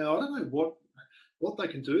ladder now. I don't know what they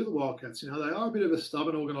can do, the Wildcats. They are a bit of a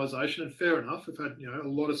stubborn organisation, and fair enough. We've had a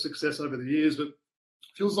lot of success over the years, but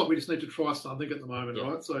feels like we just need to try something at the moment,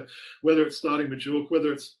 right? So whether it's starting Majuk,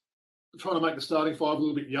 whether it's trying to make the starting 5 a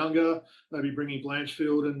little bit younger, maybe bringing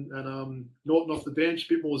Blanchfield and Norton off the bench,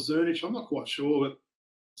 a bit more Zernich, I'm not quite sure, but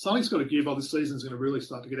something's got to give. This season's going to really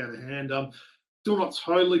start to get out of hand. Still not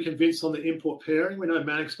totally convinced on the import pairing. We know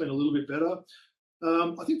Manic's been a little bit better.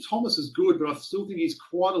 I think Thomas is good, but I still think he's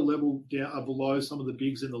quite a level down below some of the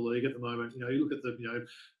bigs in the league at the moment. You look at the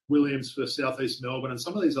Williams for Southeast Melbourne and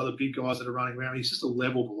some of these other big guys that are running around. He's just a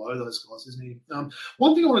level below those guys, isn't he?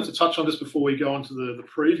 One thing I wanted to touch on just before we go on to the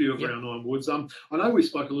preview of Round 9 Woods. I know we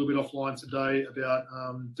spoke a little bit offline today about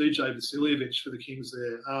DJ Vasiljevic for the Kings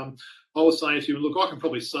there. I was saying to you, look, I can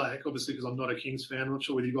probably say it, obviously, because I'm not a Kings fan. I'm not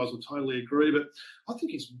sure whether you guys would totally agree, but I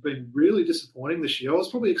think he's been really disappointing this year. I was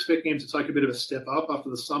probably expecting him to take a bit of a step up after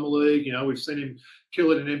the Summer League. We've seen him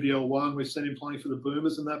kill it in NBL 1. We've seen him playing for the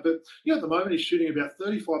Boomers and that. But, at the moment, he's shooting about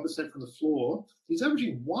 35% from the floor. He's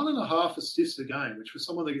averaging 1.5 assists a game, which for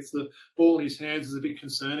someone that gets the ball in his hands is a bit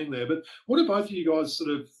concerning there. But what are both of you guys' sort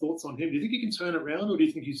of thoughts on him? Do you think he can turn it around, or do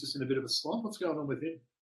you think he's just in a bit of a slump? What's going on with him?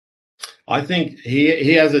 I think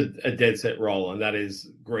he has a dead set role, and that is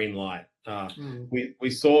green light. We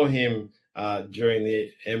saw him during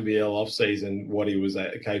the NBL offseason, what he was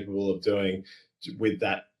capable of doing with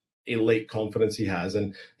that elite confidence he has.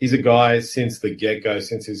 And he's a guy since the get-go,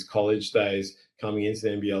 since his college days coming into the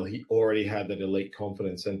NBL, he already had that elite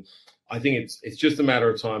confidence. And I think it's just a matter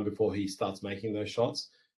of time before he starts making those shots.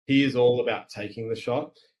 He is all about taking the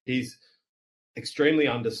shot. He's extremely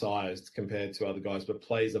undersized compared to other guys, but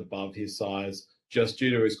plays above his size just due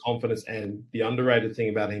to his confidence. And the underrated thing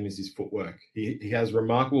about him is his footwork. He has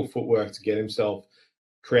remarkable footwork to get himself,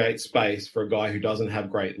 create space for a guy who doesn't have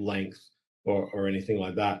great length or anything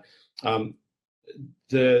like that.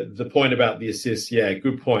 The point about the assists,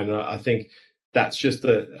 good point. And I think that's just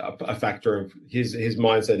a factor of his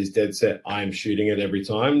mindset is dead set. I am shooting it every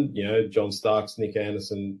time. John Starks, Nick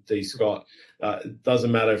Anderson, D. Scott. It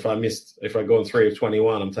doesn't matter if I go on 3 of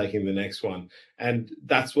 21, I'm taking the next one. And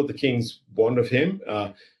that's what the Kings want of him.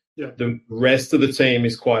 The rest of the team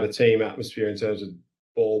is quite a team atmosphere in terms of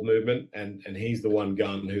ball movement. And he's the one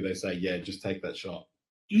gun who they say, just take that shot.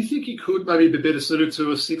 Do you think he could maybe be better suited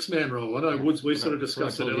to a 6-man role? I know Woods, we sort of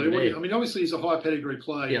discussed it earlier. Obviously he's a high pedigree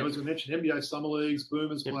player. As we mentioned, NBA Summer Leagues,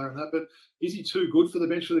 Boomers player and that. But is he too good for the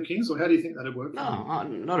bench for the Kings, or how do you think that'd work? No,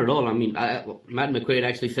 not at all. I mean, Matt McQuaid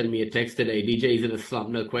actually sent me a text today. DJ's in a slump,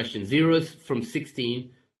 no question. 0 from 16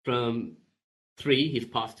 from 3. He's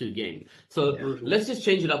passed 2 games. So let's just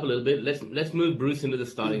change it up a little bit. Let's move Bruce into the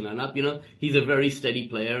starting lineup. He's a very steady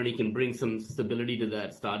player and he can bring some stability to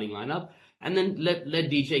that starting lineup. And then let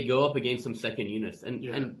DJ go up against some second units and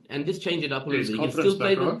just change it up a little bit. He can still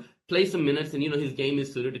play some minutes, and his game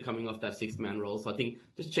is suited to coming off that 6-man role. So I think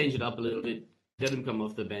just change it up a little bit. Let him come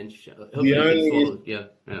off the bench. The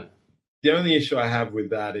only issue I have with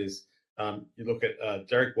that is you look at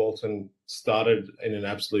Derek Walton started in an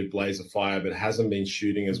absolute blaze of fire, but hasn't been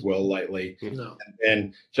shooting as well lately. No.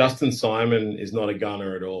 And Justin Simon is not a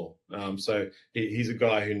gunner at all. So he's a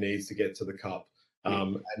guy who needs to get to the cup.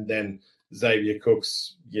 And then Xavier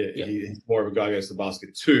Cooks, he's more of a guy who goes to the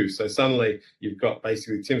basket too. So suddenly you've got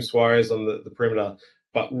basically Tim Suarez on the perimeter.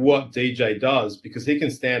 But what DJ does, because he can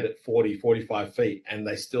stand at 40, 45 feet and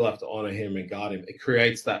they still have to honor him and guard him, it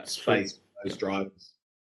creates that space for those drivers.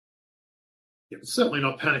 Certainly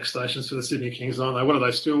not panic stations for the Sydney Kings, aren't they? What are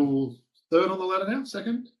they, still third on the ladder now?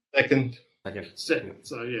 Second? Second. Second.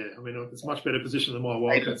 So, yeah, I mean, it's a much better position than my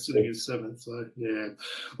Wildcats sitting in seventh. So, yeah.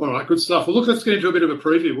 All right, good stuff. Well, look, let's get into a bit of a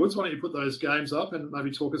preview. Woods, why don't you put those games up and maybe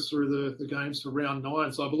talk us through the games for round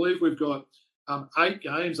 9. So I believe we've got 8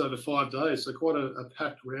 games over 5 days, so quite a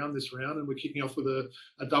packed round this round, and we're kicking off with a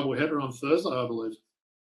double header on Thursday, I believe.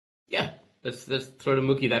 Yeah, let's throw to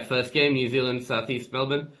Mookie that first game, New Zealand, Southeast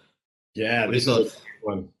Melbourne. Yeah, this is a great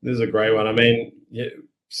one. This is a great one. I mean,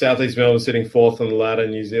 Southeast Melbourne sitting 4th on the ladder,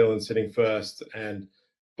 New Zealand sitting 1st, and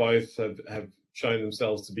both have shown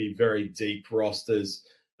themselves to be very deep rosters,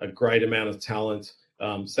 a great amount of talent.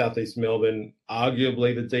 Southeast Melbourne,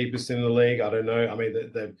 arguably the deepest in the league. I don't know. I mean,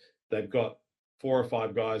 they've got 4 or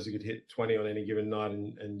 5 guys who could hit 20 on any given night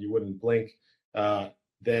and you wouldn't blink.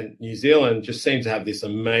 Then New Zealand just seems to have this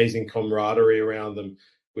amazing camaraderie around them.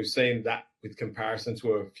 We've seen that with comparison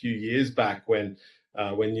to a few years back when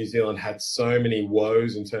New Zealand had so many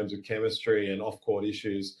woes in terms of chemistry and off-court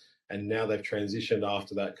issues, and now they've transitioned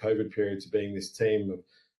after that COVID period to being this team of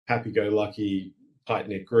happy-go-lucky,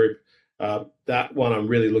 tight-knit group. That one I'm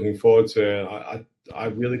really looking forward to. I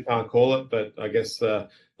really can't call it, but I guess the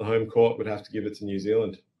home court would have to give it to New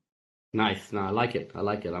Zealand. Nice. No, I like it. I'm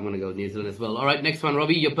going to go with New Zealand as well. All right, next one,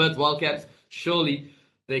 Robbie. Your Perth Wildcats. Surely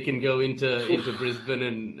they can go into Brisbane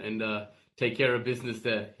and take care of business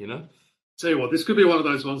there, you know? Tell you what, this could be one of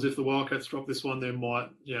those ones. If the Wildcats drop this one, there might,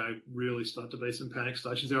 really start to be some panic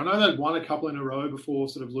stations there. I know they'd won a couple in a row before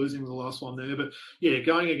sort of losing the last one there, but yeah,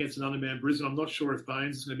 going against an undermanned Brisbane, I'm not sure if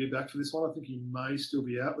Baines is going to be back for this one. I think he may still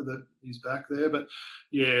be out with it. He's back there, but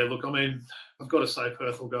yeah, look, I mean, I've got to say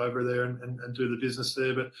Perth will go over there and do the business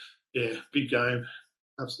there, but yeah, big game,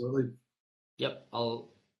 absolutely. Yep, I'll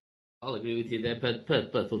agree with you there.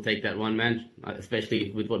 Perth will take that one, man,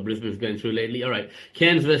 especially with what Brisbane's going through lately. All right,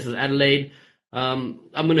 Cairns versus Adelaide. I'm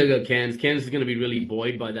going to go Cairns. Cairns is going to be really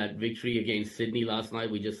buoyed by that victory against Sydney last night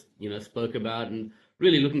we just, spoke about, and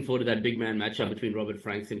really looking forward to that big man matchup between Robert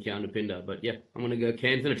Franks and Keanu Pinder. But yeah, I'm going to go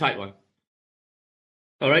Cairns in a tight one.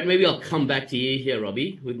 All right, maybe I'll come back to you here,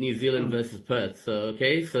 Robbie, with New Zealand versus Perth. So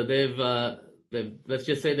they've let's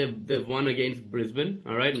just say they've won against Brisbane.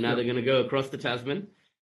 All right, and now they're going to go across the Tasman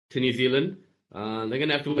to New Zealand. They're going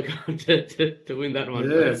to have to work hard to win that one.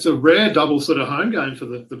 Yeah, it's a rare double sort of home game for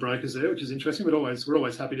the Breakers there, which is interesting. We're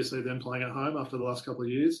always happy to see them playing at home after the last couple of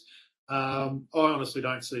years. I honestly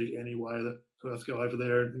don't see any way that Perth go over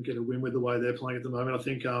there and get a win with the way they're playing at the moment. I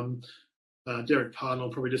think Derek Pardon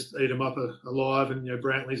will probably just eat them up alive, and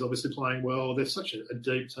Brantley's obviously playing well. They're such a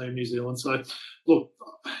deep team, New Zealand. So, look,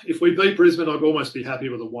 if we beat Brisbane, I'd almost be happy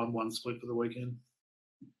with a 1-1 split for the weekend.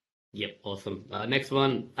 Yep, awesome. Next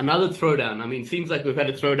one, another throwdown. I mean, seems like we've had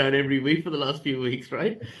a throwdown every week for the last few weeks,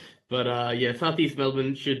 right? But Southeast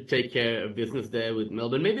Melbourne should take care of business there with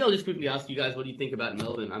Melbourne. Maybe I'll just quickly ask you guys, what do you think about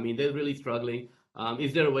Melbourne? I mean, they're really struggling.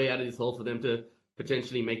 Is there a way out of this hole for them to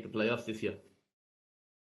potentially make the playoffs this year?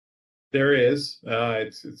 There is.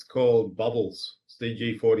 It's called Bubbles,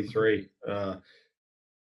 CG43.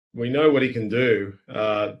 We know what he can do.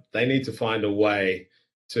 They need to find a way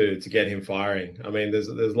to get him firing. I mean, there's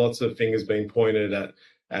lots of fingers being pointed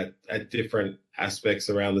at different aspects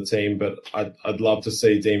around the team, but I'd love to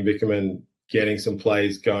see Dean Vickerman getting some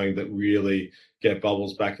plays going that really get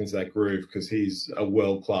Bubbles back into that groove, because he's a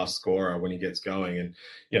world-class scorer when he gets going.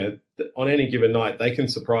 And, on any given night, they can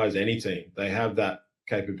surprise any team. They have that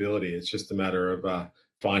capability. It's just a matter of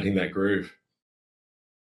finding that groove.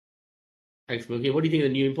 Thanks, Mookie. What do you think of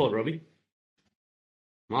the new import, Robbie?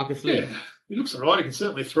 Marcus Lee. Yeah, he looks all right. He can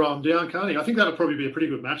certainly throw him down, can't he? I think that'll probably be a pretty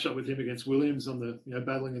good matchup with him against Williams on the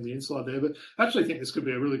battling in the inside there. But I actually think this could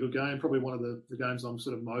be a really good game. Probably one of the games I'm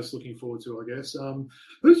sort of most looking forward to, I guess.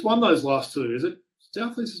 Who's won those last two? Is it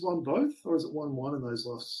Southeast has won both, or is it 1-1 in those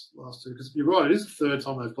last two? Because you're right, it is the third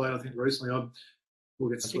time they've played. I think recently we'll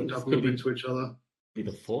get split up a little bit into each other. Be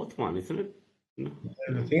the fourth one, isn't it? No.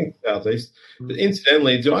 I think it's Southeast. But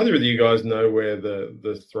incidentally, do either of you guys know where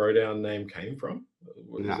the throwdown name came from?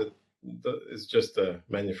 No. It's just a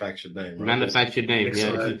manufactured name, right? Manufactured name,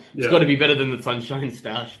 yeah. It's got to be better than the Sunshine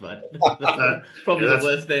Stash, but probably the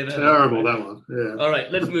worst name ever. Terrible, that one. Yeah. All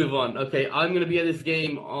right, let's move on. Okay, I'm going to be at this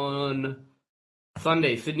game on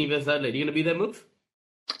Sunday, Sydney versus Adelaide. Are you going to be there, Mooks?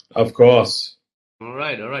 Of course. All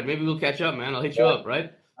right. Maybe we'll catch up, man. I'll hit you up,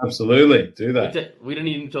 right? Absolutely, do that. We don't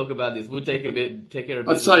even talk about this. We'll take care of it.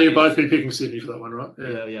 I'd say you'll both be picking Sydney for that one, right?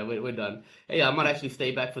 Yeah, we're done. Hey, I might actually stay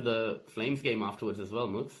back for the Flames game afterwards as well,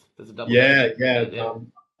 Mooks. There's a double. Yeah.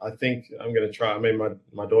 I think I'm going to try. I mean,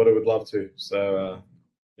 my daughter would love to, so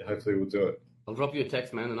hopefully we'll do it. I'll drop you a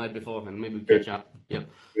text, man, the night before, and maybe we'll catch up. Yep.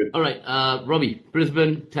 Good. All right, Robbie,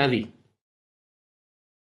 Brisbane, Tassie.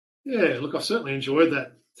 Yeah, look, I've certainly enjoyed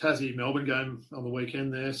that Tassie Melbourne game on the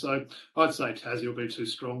weekend there. So I'd say Tassie will be too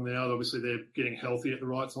strong now. Obviously, they're getting healthy at the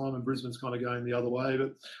right time, and Brisbane's kind of going the other way.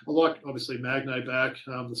 But I like, obviously, Magno back,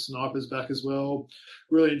 the Snipers back as well.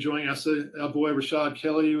 Really enjoying our boy Rashard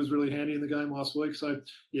Kelly, who was really handy in the game last week. So,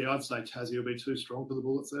 yeah, I'd say Tassie will be too strong for the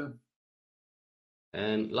Bullets there.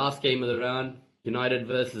 And last game of the round, United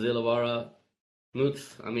versus Illawarra.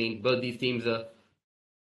 Moots, I mean, both these teams are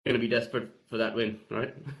going to be desperate for that win,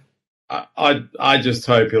 right? I just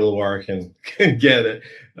hope Illawarra can get it.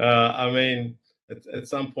 I mean, at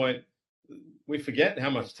some point, we forget how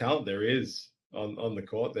much talent there is on the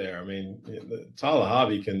court there. I mean, Tyler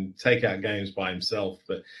Harvey can take out games by himself,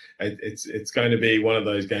 but it's going to be one of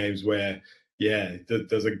those games where, yeah,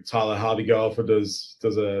 does a Tyler Harvey go off or does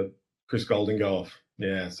a Chris Golden go off?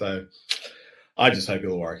 Yeah, so I just hope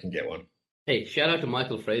Illawarra can get one. Hey, shout out to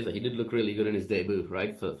Michael Fraser. He did look really good in his debut,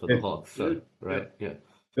 right, for the Hawks. So, right, yeah.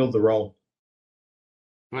 Filled the role.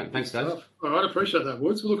 All right, thanks, guys. All right, I appreciate that,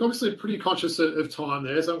 Woods. Well, look, obviously pretty conscious of time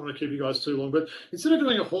there, so I don't want to keep you guys too long. But instead of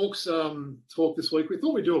doing a Hawks talk this week, we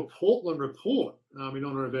thought we'd do a Portland report in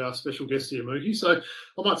honour of our special guest here, Mookie. So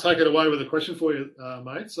I might take it away with a question for you,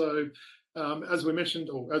 mate. So as we mentioned,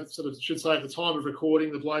 or as sort of should say at the time of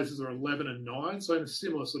recording, the Blazers are 11-9, so in a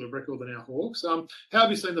similar sort of record than our Hawks. How have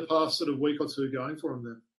you seen the past sort of week or two going for them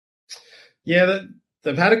then? Yeah,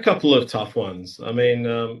 they've had a couple of tough ones. I mean,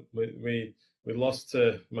 we lost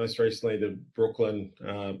most recently to Brooklyn,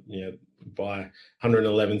 by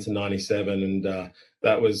 111-97, and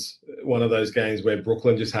that was one of those games where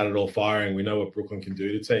Brooklyn just had it all firing. We know what Brooklyn can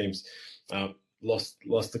do to teams. Lost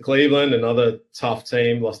to Cleveland, another tough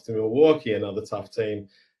team. Lost to Milwaukee, another tough team.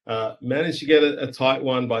 Managed to get a tight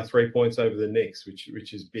one by 3 points over the Knicks,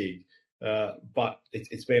 which is big. But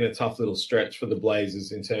it's been a tough little stretch for the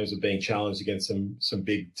Blazers in terms of being challenged against some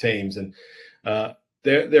big teams, and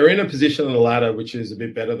they're in a position on the ladder which is a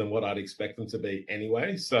bit better than what I'd expect them to be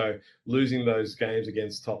anyway. So losing those games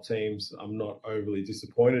against top teams, I'm not overly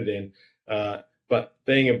disappointed in. But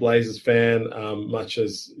being a Blazers fan, much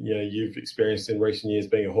as you've experienced in recent years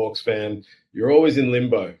being a Hawks fan, you're always in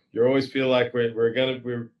limbo. You always feel like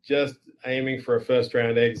we're just aiming for a first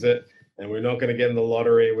round exit, and we're not going to get in the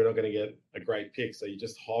lottery. We're not going to get a great pick. So you're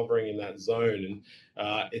just hovering in that zone,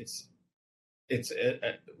 and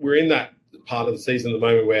we're in that part of the season at the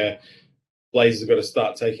moment where Blazers have got to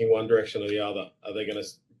start taking one direction or the other. Are they going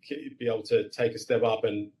to be able to take a step up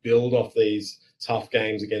and build off these tough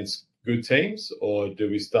games against good teams, or do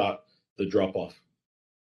we start the drop off?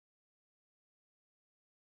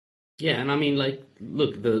 Yeah, and I mean, like,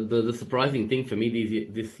 look, the surprising thing for me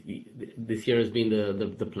this year has been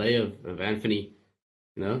the play of Anthony,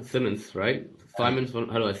 Simmons, right? Simons,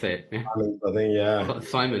 how do I say it? Yeah. I think, yeah.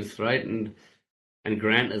 Simons, right, and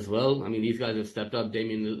Grant as well. I mean, these guys have stepped up.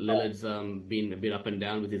 Damian Lillard's been a bit up and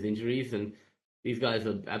down with his injuries, and these guys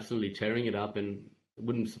are absolutely tearing it up. And it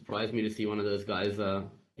wouldn't surprise me to see one of those guys,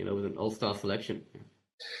 with an all-star selection.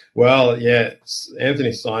 Well, yeah,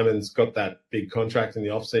 Anthony Simons got that big contract in the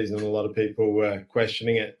offseason, and a lot of people were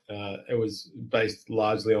questioning it. It was based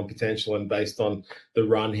largely on potential and based on the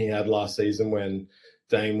run he had last season when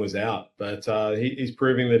Dame was out. But he's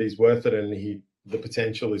proving that he's worth it, and the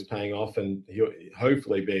potential is paying off, and he'll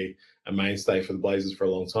hopefully be a mainstay for the Blazers for a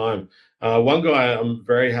long time. One guy I'm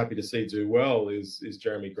very happy to see do well is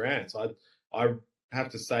Jeremy Grant. I have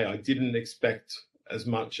to say I didn't expect as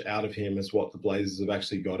much out of him as what the Blazers have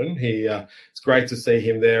actually gotten. It's great to see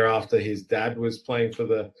him there after his dad was playing for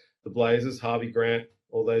the Blazers, Harvey Grant,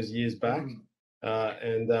 all those years back,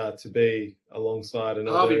 and to be alongside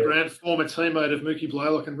another... Harvey Grant, former teammate of Mookie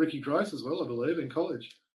Blaylock and Ricky Grace as well, I believe, in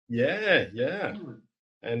college. Yeah.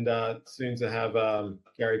 And soon to have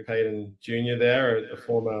Gary Payton Jr. there, a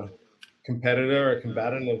former competitor, a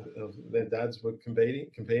combatant of their dads were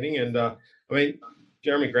competing. And I mean,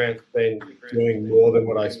 Jeremy Grant's been doing more than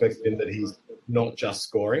what I expected him, that he's not just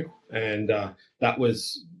scoring. And that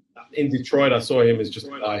was in Detroit. I saw him as just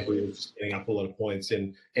a guy who was just getting up a lot of points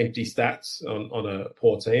in empty stats on a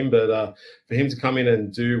poor team. But for him to come in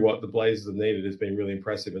and do what the Blazers have needed has been really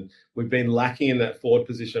impressive. And we've been lacking in that forward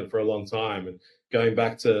position for a long time. And going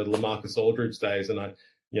back to LaMarcus Aldridge days, and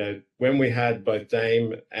when we had both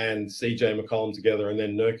Dame and CJ McCollum together and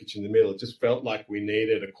then Nurkic in the middle, it just felt like we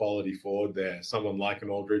needed a quality forward there, someone like an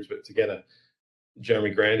Aldridge, but to get a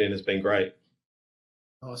Jeremy Grant in has been great.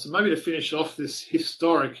 So maybe to finish off this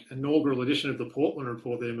historic inaugural edition of the Portland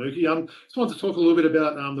Report there, Mookie, just wanted to talk a little bit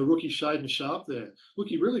about the rookie Shaedon Sharpe there. Look,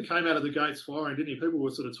 he really came out of the gates firing, didn't he? People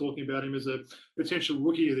were sort of talking about him as a potential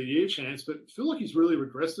Rookie of the Year chance, but I feel like he's really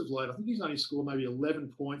regressed of late. I think he's only scored maybe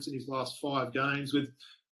 11 points in his last 5 games with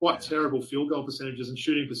quite terrible field goal percentages and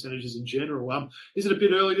shooting percentages in general. Is it a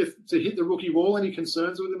bit early to hit the rookie wall? Any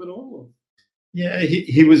concerns with him at all? Yeah,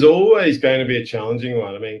 he was always going to be a challenging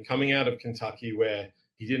one. I mean, coming out of Kentucky where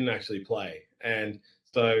he didn't actually play. And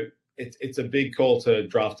so it's a big call to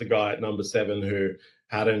draft a guy at number 7 who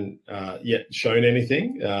hadn't yet shown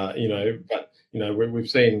anything, but, we've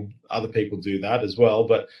seen other people do that as well.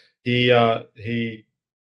 But he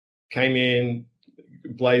came in,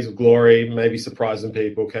 blaze of glory, maybe surprising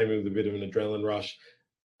people, came in with a bit of an adrenaline rush.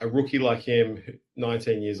 A rookie like him,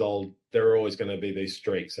 19 years old, there are always going to be these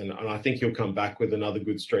streaks. And I think he'll come back with another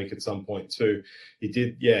good streak at some point too. He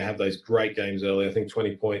did, have those great games early. I think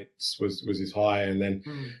 20 points was his high. And then,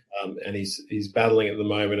 and he's battling at the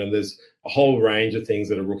moment. And there's a whole range of things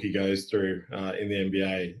that a rookie goes through in the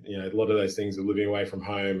NBA. A lot of those things are living away from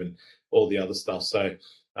home and all the other stuff. So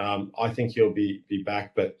I think he'll be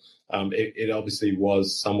back. But it obviously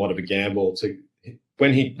was somewhat of a gamble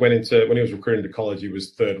when he was recruited into college, he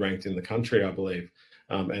was 3rd ranked in the country, I believe.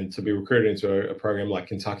 And to be recruited into a program like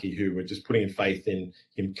Kentucky, who were just putting in faith in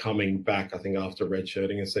him coming back, I think after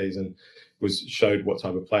redshirting a season, showed what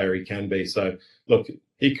type of player he can be. So, look,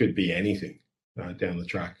 he could be anything down the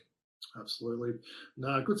track. Absolutely.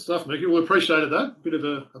 No, good stuff, Mickey. Well, appreciated that. Bit of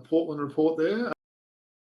a Portland report there.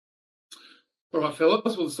 All right,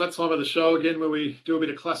 fellas. Well, it's that time of the show again where we do a bit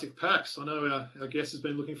of classic packs. I know our guest has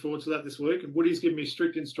been looking forward to that this week, and Woody's given me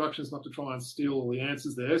strict instructions not to try and steal all the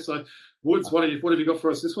answers there. So, Woods, what have you got for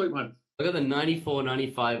us this week, mate? I got the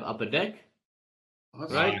 94-95 Upper Deck. Nice.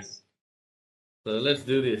 Right. So let's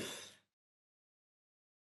do this.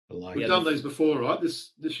 We've done these before, right?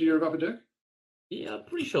 This year of Upper Deck. Yeah, I'm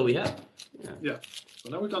pretty sure we have. Yeah. I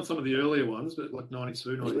know we've done some of the earlier ones, but like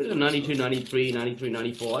 92, 93. 92, 93, 93,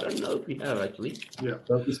 94. I don't know if we have, actually. Yeah.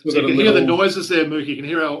 So you can hear the noises there, Mookie. You can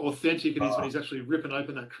hear how authentic it is when he's actually ripping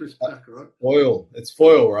open that crisp pack, right? Foil. It's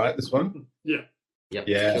foil, right, this one? Yeah. Yep,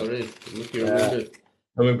 yeah. Sure is.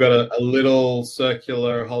 And we've got a little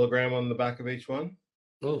circular hologram on the back of each one.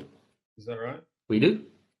 Oh. Is that right? We do?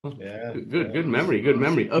 Oh, yeah. Good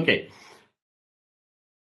memory. Okay.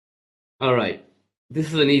 All right. This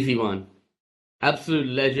is an easy one. Absolute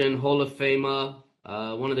legend, Hall of Famer,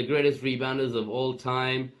 one of the greatest rebounders of all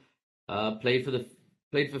time. Played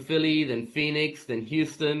for Philly, then Phoenix, then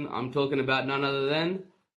Houston. I'm talking about none other than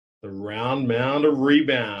the round mound of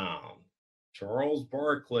rebound, Charles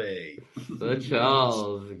Barkley. Sir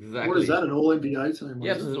Charles, exactly. What is that? An All NBA team?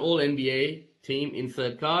 Yes, it's an All NBA team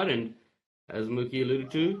insert card, and as Mookie alluded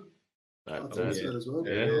to, that as well.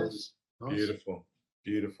 Yeah. Nice.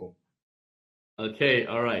 Beautiful. Okay,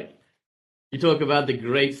 all right. You talk about the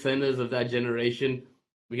great centers of that generation.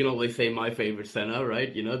 We can always say my favorite center,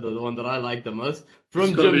 right? The one that I like the most.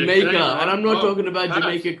 From Jamaica. And I'm not talking about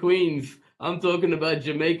Jamaica, Queens. I'm talking about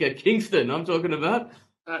Jamaica, Kingston. I'm talking about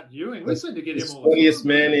Pat Ewing. We seem to get him all. The sweatiest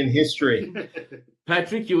man in history.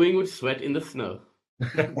 Patrick Ewing would sweat in the snow.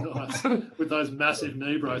 Nice. With those massive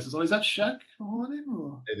knee braces on. Is that Shaq behind him?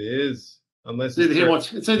 Or? It is. Unless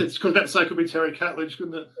it's either it could be Terry Catledge,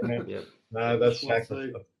 couldn't it? Yeah. No, that's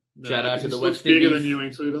Shaq. Shout out to the West Indies. Indies. Bigger than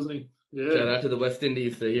Ewing too, doesn't he? Yeah. Shout out to the West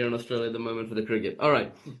Indies. They're here in Australia at the moment for the cricket. All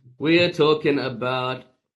right. We are talking about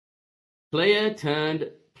player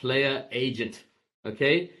turned player agent.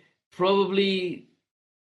 Okay? Probably,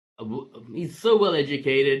 he's so well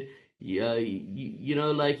educated. Yeah,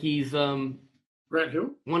 like he's Grant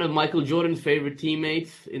Hill? One of Michael Jordan's favorite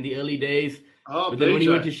teammates in the early days. Oh, but then when he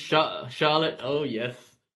went to Charlotte, oh yes,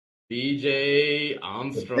 BJ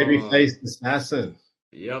Armstrong. Baby-faced assassin.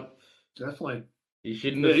 Yep. Definitely. He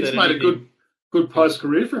shouldn't have he's said made anything. a good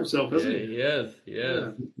post-career for himself, hasn't he? Yes.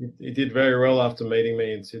 He did very well after meeting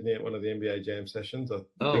me in Sydney at one of the NBA Jam sessions. I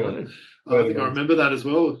think I remember that as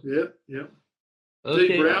well. Yeah. Okay.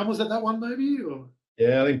 Dee Brown was at that one, maybe? Or?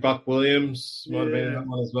 Yeah, I think Buck Williams might have been in that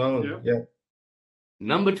one as well. Yeah.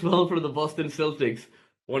 Number 12 for the Boston Celtics.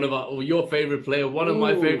 One of your favorite player, one of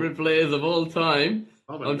my favorite players of all time.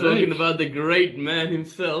 I'm talking about the great man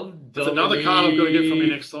himself. That's another card I'm going to get from you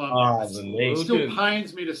next time. It still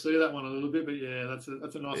pains me to see that one a little bit, but yeah, that's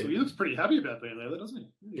a nice one. He looks pretty happy about being there, doesn't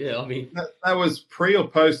he? Yeah, I mean... That was pre or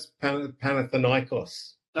post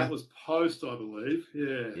Panathinaikos? That was post, I believe.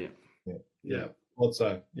 Yeah.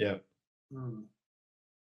 Also, yeah.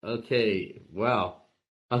 Okay, wow.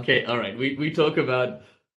 Okay, all right. We talk about,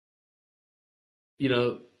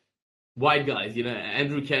 white guys.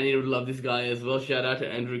 Andrew Canyon would love this guy as well. Shout out to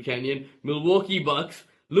Andrew Canyon. Milwaukee Bucks.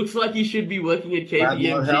 Looks like he should be working at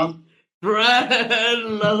KPMG. Brad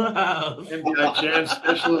Lowehouse. NBA Jam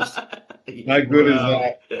specialist. How good is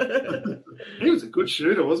that? He was a good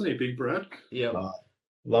shooter, wasn't he, Big Brad? Yeah.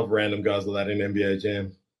 Love random guys like that in NBA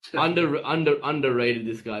Jam. Underrated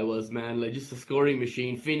this guy was, man. Like just a scoring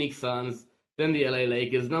machine. Phoenix Suns, then the LA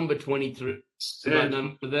Lakers, number 23. That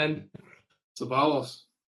number then. Sabalos.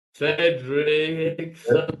 Cedric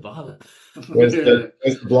Sabalos. Where's the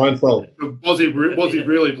blindfold? Was he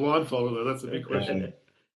really blindfolded? That's a big question.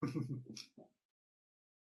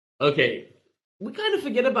 Okay, we kind of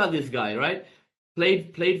forget about this guy, right?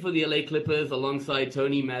 Played for the LA Clippers alongside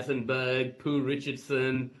Tony Massenberg, Pooh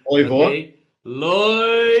Richardson. Loy Vaught.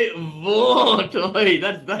 Loy Vaught. Oi,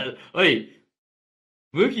 that's that. Oi,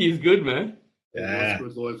 Mookie is good, man. Yeah.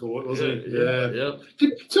 Good Loy Vaught, wasn't he? Yeah. Yeah.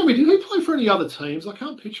 Tell me, did he play for any other teams? I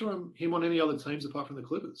can't picture him on any other teams apart from the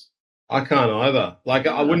Clippers. I can't either. Like,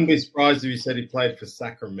 I wouldn't be surprised if you said he played for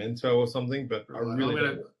Sacramento or something, but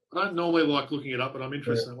Right. I I don't normally like looking it up, but I'm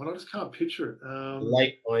interested in one. I just can't picture it.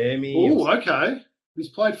 Lake Miami. Oh, okay. He's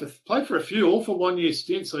played for a few, all for 1 year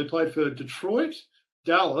stint. So he played for Detroit,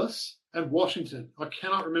 Dallas, and Washington. I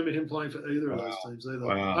cannot remember him playing for either of those teams either.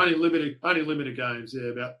 Wow. Only limited games. Yeah,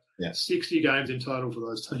 about 60 games in total for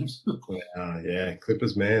those teams. Yeah,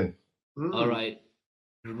 Clippers, man. All right.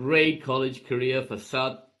 Great college career for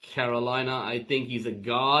South Carolina. I think he's a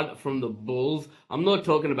guard from the Bulls. I'm not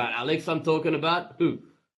talking about Alex. I'm talking about who?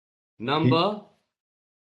 Number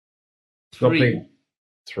 3.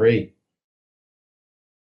 3.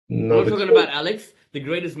 We're talking about Alex.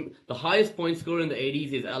 The highest point scorer in the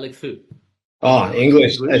 80s is Alex who? Oh,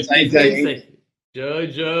 English. It's AJ.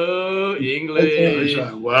 Jojo English.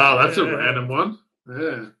 Wow, that's a random one.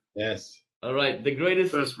 Yeah. Yes. All right, the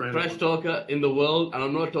greatest trash talker in the world, and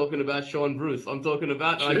I'm not talking about Sean Bruce. I'm talking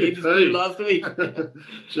about, I gave this clue last week.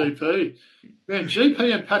 GP. Man,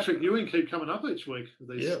 GP and Patrick Ewing keep coming up each week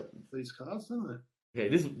with these cards, don't they?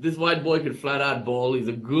 Okay, this white boy can flat out ball. He's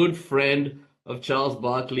a good friend of Charles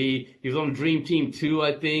Barkley. He was on Dream Team 2,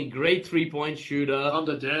 I think. Great 3-point shooter.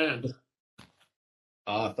 Thunder Dan.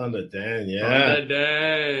 Thunder Dan, yeah.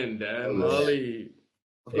 Thunder Dan Molly.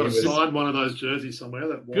 I've got to sign one of those jerseys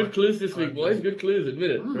somewhere. Good clues this week, boys. Good clues,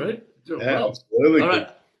 admit it, right? Absolutely. All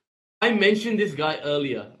right. I mentioned this guy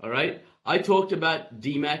earlier, all right? I talked about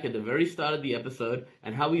D-Mac at the very start of the episode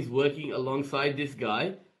and how he's working alongside this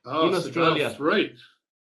guy in Australia.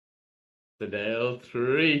 Sedale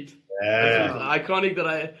Threatt. Yeah. Ironic that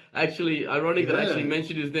I actually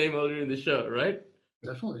mentioned his name earlier in the show, right?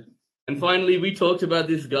 Definitely. And finally, we talked about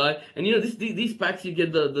this guy. And, these packs, you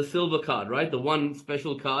get the silver card, right? The one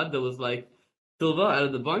special card that was, like, silver out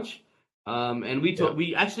of the bunch. And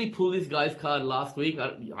we actually pulled this guy's card last week.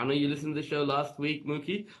 I know you listened to the show last week,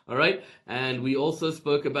 Mookie, all right? And we also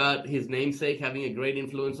spoke about his namesake having a great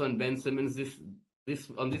influence on Ben Simmons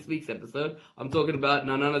on this week's episode. I'm talking about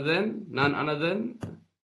none other than.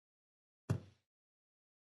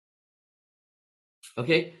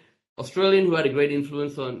 Okay. Australian who had a great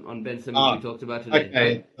influence on Ben Simmons we talked about today.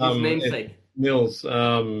 Okay. Right? His namesake. Mills.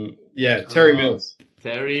 Terry Mills.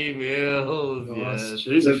 Terry Mills. Yes.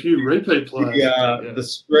 Jeez, a few repeat players. The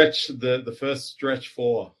stretch, the first stretch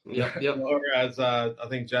 4. Yep. Or as I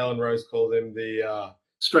think Jalen Rose called him, the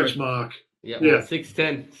stretch mark. Yeah.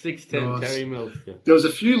 6'10", Nice. Terry Mills. Yeah. There was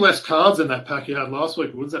a few less cards in that pack you had last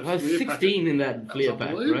week. Was that 16 pack? In that clear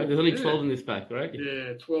pack, right? There's only 12 in this pack, right?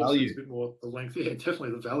 Yeah, 12 is a bit more the length. Yeah,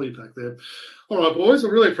 definitely the value pack there. All right, boys, I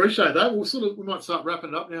really appreciate that. We might start wrapping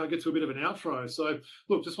it up now and get to a bit of an outro. So,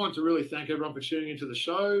 look, just wanted to really thank everyone for tuning into the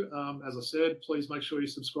show. As I said, please make sure you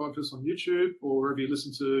subscribe to us on YouTube or wherever you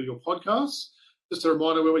listen to your podcasts. Just a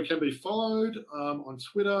reminder where we can be followed. On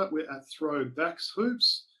Twitter, we're at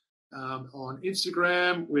ThrowbacksHoops. On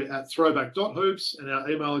Instagram, we're at throwback.hoops, and our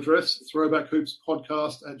email address,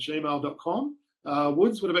 throwbackhoopspodcast@gmail.com.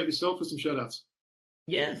 Woods, what about yourself for some shout-outs?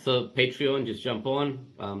 Yeah, so Patreon, just jump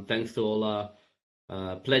on. Thanks to all our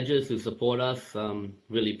pledgers who support us.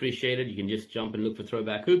 Really appreciate it. You can just jump and look for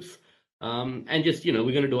Throwback Hoops. And just, we're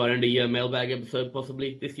going to do our end of year mailbag episode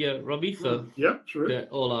possibly this year, Robbie. So yeah, true.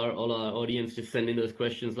 All our audience just send in those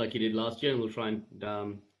questions like you did last year, and we'll try and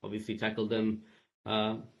obviously tackle them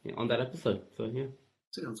on that episode. So yeah,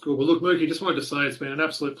 sounds good. Well, look, Mookie, just wanted to say it's been an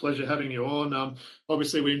absolute pleasure having you on.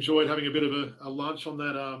 Obviously, we enjoyed having a bit of a lunch on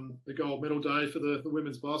that the gold medal day for the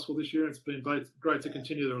women's basketball this year. It's been great to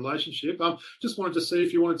continue the relationship. Just wanted to see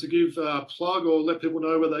if you wanted to give a plug or let people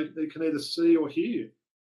know where they can either see or hear you.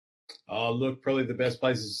 Look, probably the best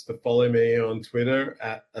place is to follow me on Twitter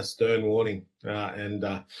at A Stern Warning, and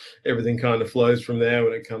everything kind of flows from there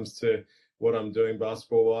when it comes to what I'm doing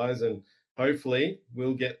basketball-wise. And hopefully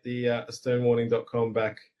we'll get the asternwarning.com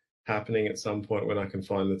back happening at some point when I can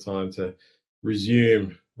find the time to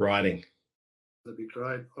resume writing. That'd be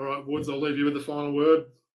great. All right, Woods, I'll leave you with the final word.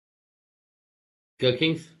 Go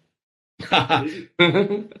Kings.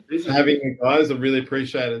 Easy. Having you guys, I really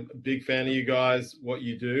appreciate it. A big fan of you guys, what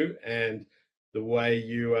you do, and the way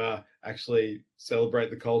you actually celebrate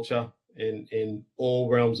the culture in all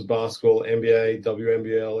realms of basketball, NBA,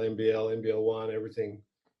 WNBL, NBL, NBL1, everything.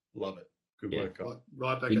 Love it. Good work, guys.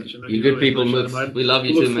 Right back at you. You good people, Mooks. We love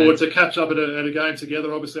you too, man. Look forward to catch up at a game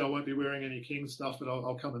together. Obviously, I won't be wearing any Kings stuff, but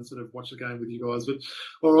I'll come and sort of watch the game with you guys. But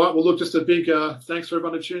all right, well, look, just a big thanks for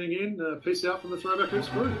everyone tuning in. Peace out from the Throwback Hoops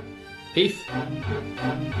crew. Peace.